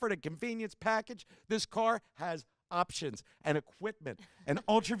and comfort and convenience package. This car has options and equipment, an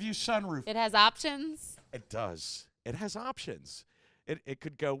ultra-view sunroof. It has options? It does. It has options. It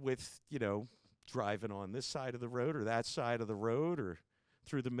could go with, you know, driving on this side of the road or that side of the road or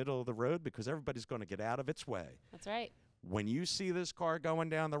through the middle of the road because everybody's going to get out of its way. That's right. When you see this car going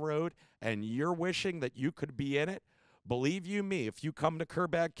down the road and you're wishing that you could be in it, believe you me, if you come to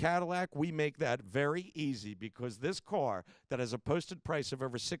Kerbeck Cadillac, we make that very easy because this car that has a posted price of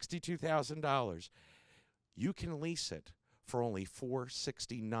over $62,000, you can lease it for only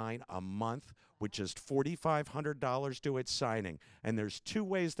 $469 a month with just $4,500 to its signing. And there's 2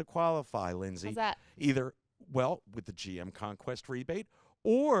 ways to qualify, Lindsay. How's that? Either, well, with the GM Conquest rebate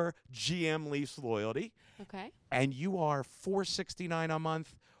or GM lease loyalty. Okay. And you are $469 a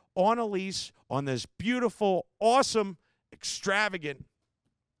month on a lease on this beautiful, awesome, extravagant,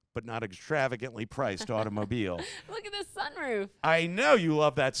 but not extravagantly priced automobile. Look at this sunroof. I know you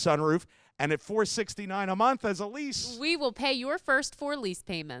love that sunroof. And at $469 a month as a lease, we will pay your first 4 lease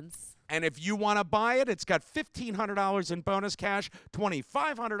payments. And if you want to buy it, it's got $1,500 in bonus cash,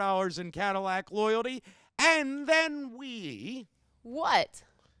 $2,500 in Cadillac loyalty, and then we... What?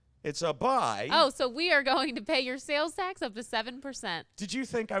 It's a buy. Oh, so we are going to pay your sales tax up to 7%. Did you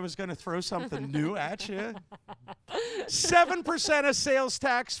think I was going to throw something new at you? 7% of sales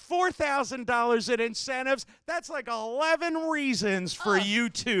tax, $4,000 in incentives. That's like 11 reasons for you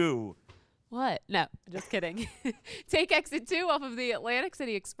to What? No, just kidding. Take exit 2 off of the Atlantic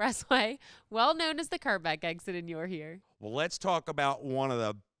City Expressway, well known as the Kerbeck exit, and you're here. Well, let's talk about one of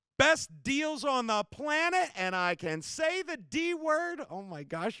the best deals on the planet, and I can say the D word. Oh my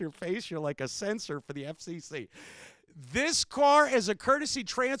gosh, your face, you're like a censor for the FCC. This car is a courtesy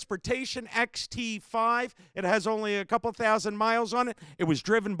transportation XT5. It has only a couple thousand miles on it. It was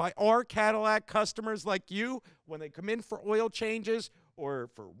driven by our Cadillac customers like you when they come in for oil changes or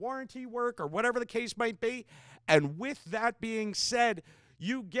for warranty work or whatever the case might be. And with that being said,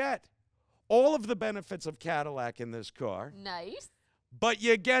 you get all of the benefits of Cadillac in this car. Nice. But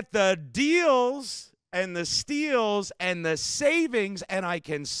you get the deals and the steals and the savings, and I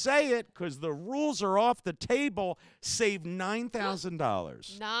can say it because the rules are off the table. Save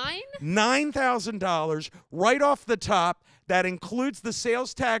 $9,000. $9,000 right off the top. That includes the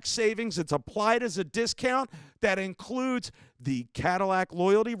sales tax savings. It's applied as a discount. That includes the Cadillac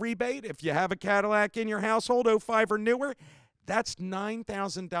loyalty rebate. If you have a Cadillac in your household, 05 or newer, that's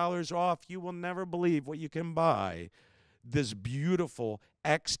 $9,000 off. You will never believe what you can buy. This beautiful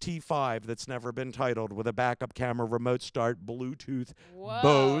XT5 that's never been titled with a backup camera, remote start, Bluetooth, Whoa.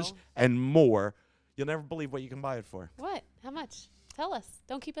 Bose, and more. You'll never believe what you can buy it for. What? How much? Tell us.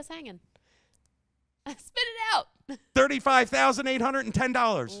 Don't keep us hanging. Spit it out.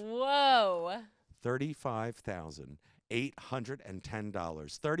 $35,810. Whoa. $35,810.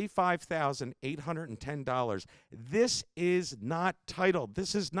 $35,810. This is not titled.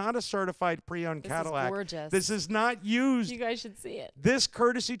 This is not a certified pre-owned Cadillac. This is gorgeous. This is not used. You guys should see it. This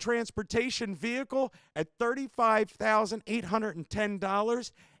courtesy transportation vehicle at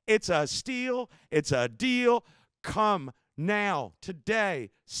 $35,810. It's a steal. It's a deal. Come now, today,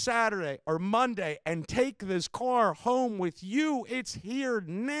 Saturday, or Monday, and take this car home with you. It's here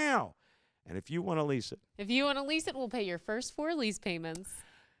now. And if you want to lease it. If you want to lease it, we'll pay your first 4 lease payments.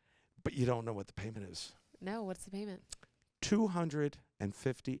 But you don't know what the payment is. No, what's the payment?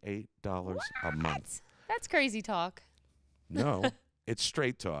 $258 a month. That's crazy talk. No, it's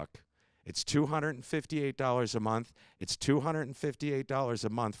straight talk. It's $258 a month. It's $258 a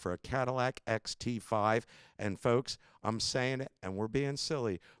month for a Cadillac XT5. And folks, I'm saying it, and we're being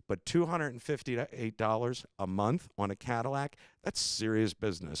silly, but $258 a month on a Cadillac, that's serious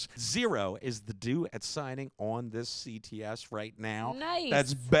business. 0 is the due at signing on this CTS right now. Nice.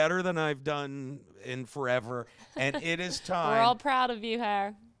 That's better than I've done in forever. And it is time. We're all proud of you,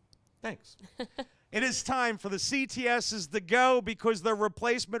 Har. Thanks. It is time for the CTSs to go because the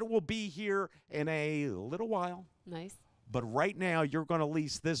replacement will be here in a little while. Nice. But right now, you're going to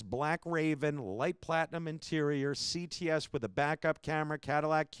lease this Black Raven light platinum interior CTS with a backup camera,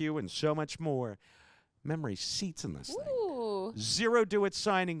 Cadillac Q, and so much more. Memory seats in this thing. Ooh. 0 due at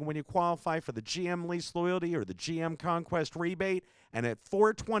signing when you qualify for the GM lease loyalty or the GM Conquest rebate. And at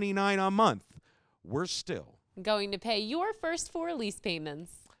 $429 a month, we're still going to pay your first 4 lease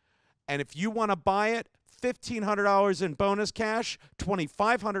payments. And if you want to buy it, $1,500 in bonus cash,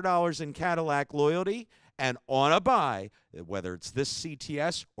 $2,500 in Cadillac loyalty, and on a buy, whether it's this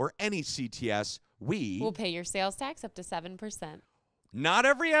CTS or any CTS, we'll pay your sales tax up to 7%. Not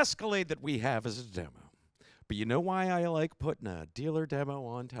every Escalade that we have is a demo. But you know why I like putting a dealer demo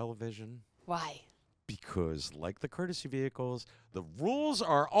on television? Why? Because, like the courtesy vehicles, the rules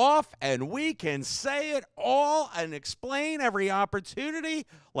are off and we can say it all and explain every opportunity,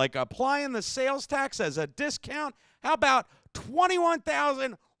 like applying the sales tax as a discount. How about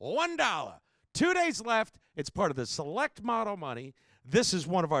 $21,001? 2 days left. It's part of the select model money. This is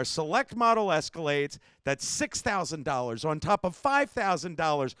one of our select model Escalades. That's $6,000 on top of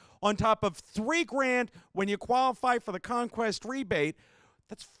 $5,000 on top of $3,000 when you qualify for the Conquest rebate.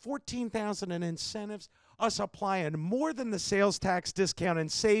 That's $14,000 in incentives. Us applying more than the sales tax discount and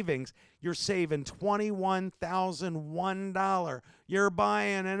savings, you're saving $21,001. You're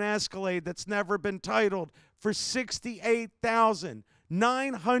buying an Escalade that's never been titled for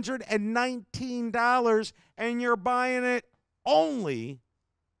 $68,919, and you're buying it only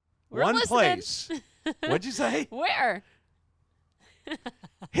one place. What'd you say? Where?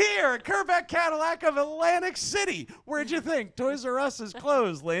 Here at Kerbeck Cadillac of Atlantic City. Where'd you think? Toys R Us is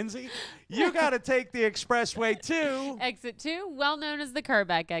closed, Lindsay. You got to take the expressway too. Exit 2, well known as the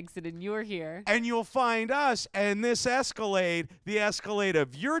Kerbeck exit, and you're here. And you'll find us and this Escalade, the Escalade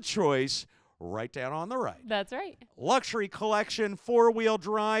of your choice, right down on the right. That's right. Luxury collection, 4-wheel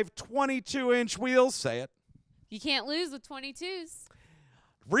drive, 22-inch wheels. Say it. You can't lose with 22s.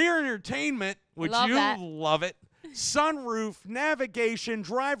 Rear entertainment, would you love it? Sunroof, navigation,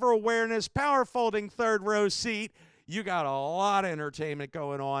 driver awareness, power folding third row seat. You got a lot of entertainment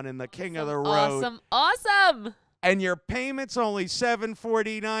going on in the king of the road. Awesome, awesome. And your payment's only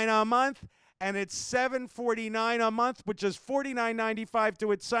 $749 a month. and it's $749 a month, which is $49.95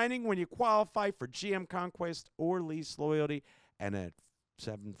 to its signing when you qualify for GM Conquest or lease loyalty. And at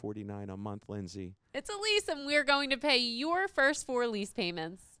 $749 a month, Lindsay, It's a lease, and we're going to pay your first 4 lease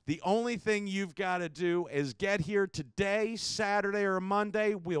payments. the only thing you've got to do is get here today, Saturday or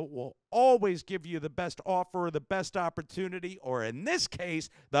Monday. We'll always give you the best offer or the best opportunity, or in this case,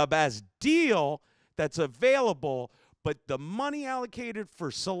 the best deal that's available. But the money allocated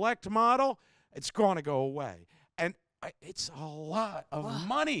for select model, it's going to go away. And it's a lot of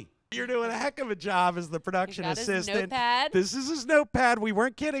money. You're doing a heck of a job as the production Got his assistant. notepad. This is his notepad. We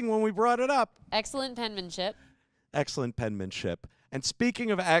weren't kidding when we brought it up. Excellent penmanship. Excellent penmanship. And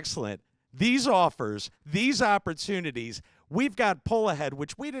speaking of excellent, these offers, these opportunities, we've got pull ahead,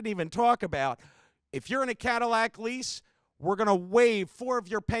 which we didn't even talk about. If you're in a Cadillac lease, we're going to waive 4 of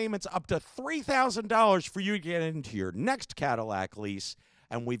your payments up to $3,000 for you to get into your next Cadillac lease.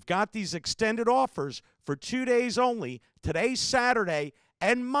 And we've got these extended offers for 2 days only, today, Saturday,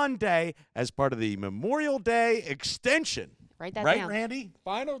 and Monday, as part of the Memorial Day extension. Write that right, down. Randy?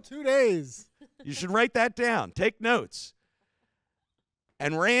 Final 2 days. You should write that down. Take notes.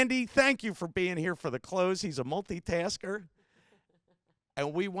 And Randy, thank you for being here for the close. He's a multitasker.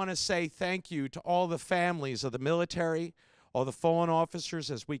 And we want to say thank you to all the families of the military, all the fallen officers,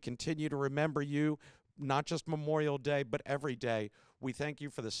 as we continue to remember you, not just Memorial Day, but every day. We thank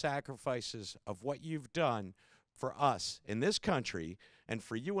you for the sacrifices of what you've done for us in this country, and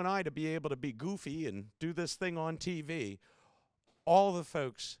for you and I to be able to be goofy and do this thing on TV. All the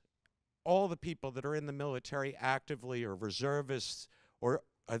folks, all the people that are in the military actively, or reservists, or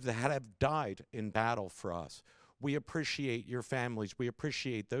that have died in battle for us. We appreciate your families. We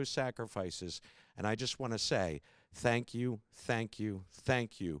appreciate those sacrifices. And I just want to say thank you, thank you,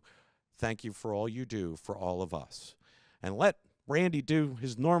 thank you. Thank you for all you do for all of us. And let Randy do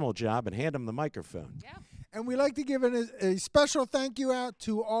his normal job and hand him the microphone. Yeah. And we like to give a special thank you out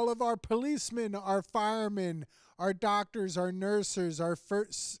to all of our policemen, our firemen, our doctors, our nurses, our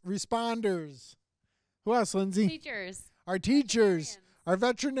first responders. Who else, Lindsay? Teachers. Our teachers, our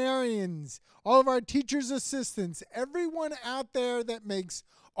veterinarians, all of our teachers' assistants, everyone out there that makes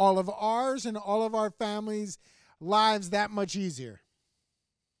all of ours and all of our families' lives that much easier.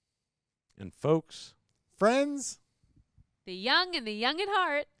 And folks, friends, The young and the young at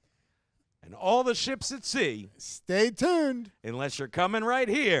heart. and all the ships at sea, stay tuned. unless you're coming right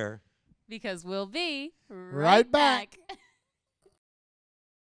here. Because we'll be Right back.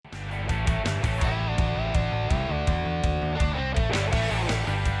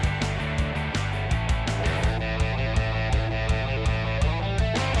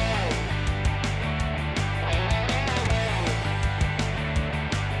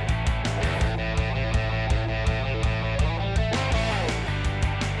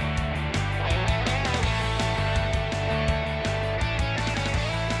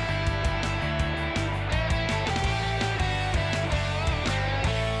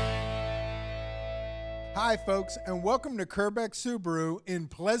 Hi, folks, and welcome to Kerbeck Subaru in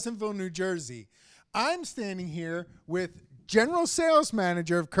Pleasantville, New Jersey. I'm standing here with General Sales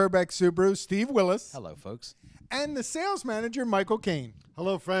Manager of Kerbeck Subaru, Steve Willis. Hello, folks. And the Sales Manager, Michael Kane.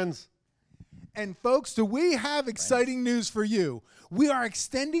 Hello, friends. And folks, do we have exciting news for you? We are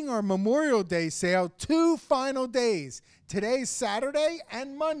extending our Memorial Day sale 2 final days. Today's Saturday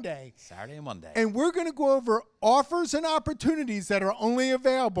and Monday. Saturday and Monday. And we're going to go over offers and opportunities that are only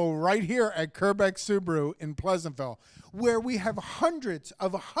available right here at Kerbeck Subaru in Pleasantville, where we have hundreds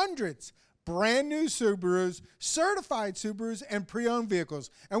brand new Subarus, certified Subarus, and pre-owned vehicles.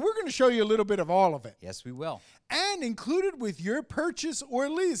 And we're going to show you a little bit of all of it. Yes, we will. And included with your purchase or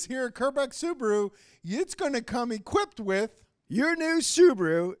lease here at Kerbeck Subaru, it's going to come equipped with... Your new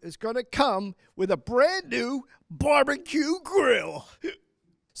Subaru is going to come with a brand new barbecue grill.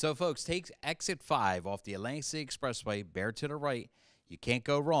 So, folks, take exit 5 off the Atlantic City Expressway, bear to the right. You can't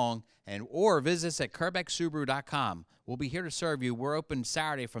go wrong. Or visit us at kerbecksubaru.com. We'll be here to serve you. We're open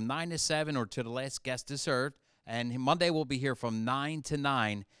Saturday from 9 to 7 or to the last guest is served. And Monday we'll be here from 9 to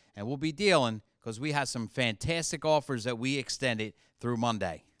 9. And we'll be dealing because we have some fantastic offers that we extended through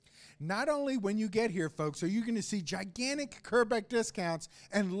Monday. Not only when you get here, folks, are you going to see gigantic Kerbeck discounts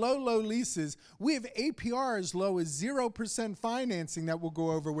and low leases. We have APR as low as 0% financing that we'll go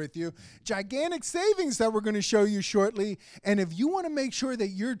over with you. Gigantic savings that we're going to show you shortly. And if you want to make sure that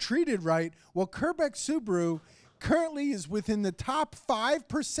you're treated right, well, Kerbeck Subaru currently is within the top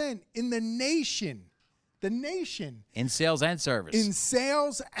 5% in the nation. The nation. In sales and service. In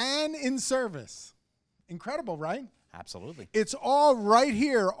sales and in service. Incredible, right? Absolutely. It's all right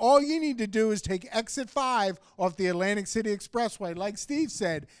here. All you need to do is take exit 5 off the Atlantic City Expressway. Like Steve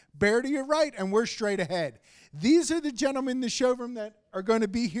said, bear to your right, and we're straight ahead. These are the gentlemen in the showroom that are going to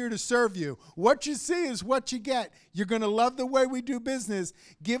be here to serve you. What you see is what you get. You're going to love the way we do business.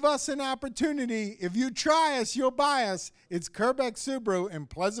 Give us an opportunity. If you try us, you'll buy us. It's Kerbeck Subaru in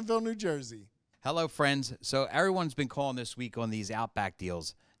Pleasantville, New Jersey. Hello, friends. So everyone's been calling this week on these Outback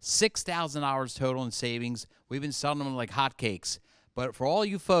deals. $6,000 total in savings. We've been selling them like hotcakes. But for all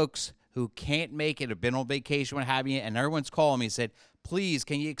you folks who can't make it, have been on vacation, what have you, and everyone's calling me and said, please,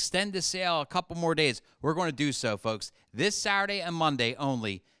 can you extend the sale a couple more days? We're going to do so, folks. This Saturday and Monday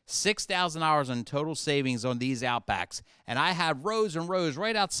only, $6,000 in total savings on these Outbacks. And I have rows and rows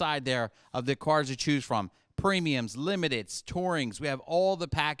right outside there of the cars to choose from. Premiums, limiteds, tourings. We have all the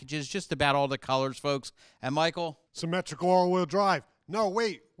packages, just about all the colors, folks. And Michael? Symmetrical all-wheel drive. No,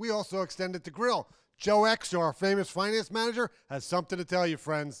 wait. We also extended the grill. Joe X, our famous finance manager, has something to tell you,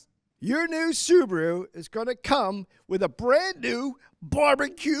 friends. Your new Subaru is going to come with a brand new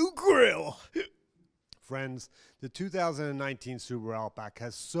barbecue grill. Friends, the 2019 Subaru Outback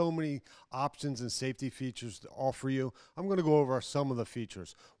has so many options and safety features to offer you. I'm going to go over some of the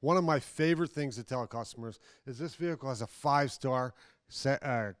features. One of my favorite things to tell customers is this vehicle has a 5-star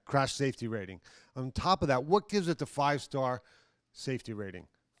crash safety rating. On top of that, what gives it the 5-star safety rating?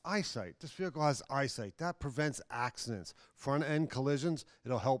 Eyesight. This vehicle has eyesight. That prevents accidents. Front-end collisions.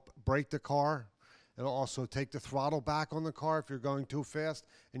 It'll help brake the car. It'll also take the throttle back on the car if you're going too fast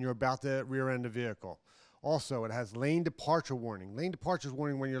and you're about to rear-end the vehicle. Also, it has lane departure warning. Lane departure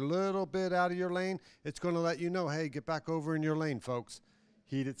warning when you're a little bit out of your lane. It's going to let you know, hey, get back over in your lane, folks.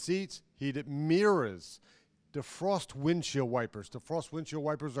 Heated seats, heated mirrors, defrost windshield wipers. Defrost windshield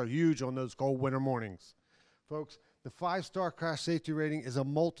wipers are huge on those cold winter mornings. Folks, the 5-star crash safety rating is a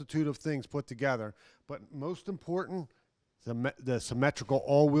multitude of things put together, but most important, the symmetrical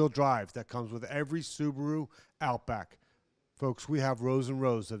all-wheel drive that comes with every Subaru Outback. Folks, we have rows and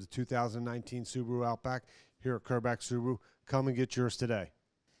rows of the 2019 Subaru Outback here at Kerbeck Subaru. Come and get yours today.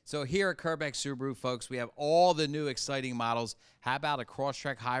 So here at Kerbeck Subaru, folks, we have all the new exciting models. How about a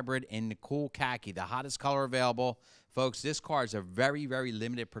Crosstrek hybrid in the cool khaki, the hottest color available? Folks, this car is a very, very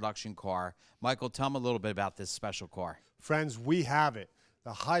limited production car. Michael, tell them a little bit about this special car. Friends, we have it.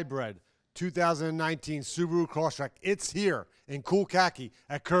 The hybrid 2019 Subaru Crosstrek. It's here in cool khaki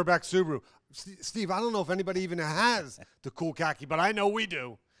at Kerbeck Subaru. Steve, I don't know if anybody even has the cool khaki, but I know we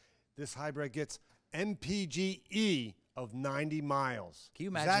do. This hybrid gets MPGE of 90 miles. Can you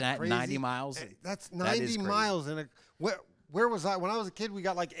imagine that? 90 miles? That's 90 miles. Where was I? When I was a kid, we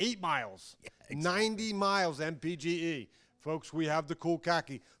got like 8 miles. Yeah, exactly. 90 miles MPGE. Folks, we have the cool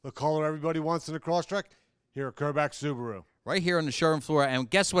khaki, the color everybody wants in a Crosstrek, here at Kerbeck Subaru. Right here on the showroom floor. And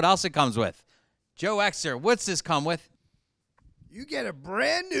guess what else it comes with? Joe Exer, what's this come with? You get a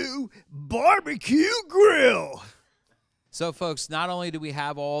brand new barbecue grill. So, folks, not only do we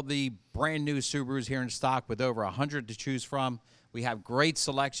have all the brand new Subarus here in stock with over 100 to choose from, we have great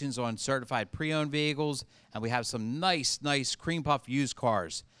selections on certified pre-owned vehicles, and we have some nice cream puff used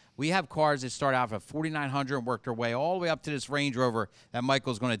cars. We have cars that start out at $4,900 and work their way all the way up to this Range Rover that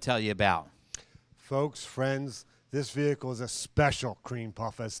Michael's going to tell you about. Folks, friends, this vehicle is a special cream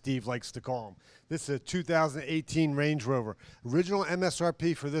puff, as Steve likes to call them. This is a 2018 Range Rover. Original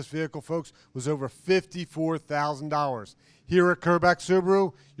MSRP for this vehicle, folks, was over $54,000. Here at Kerbeck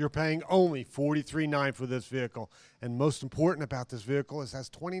Subaru, you're paying only $43,900 for this vehicle. And most important about this vehicle is it has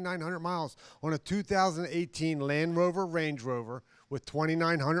 2,900 miles on a 2018 Land Rover Range Rover with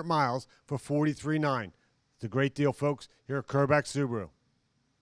 2,900 miles for $43,900. It's a great deal, folks, here at Kerbeck Subaru.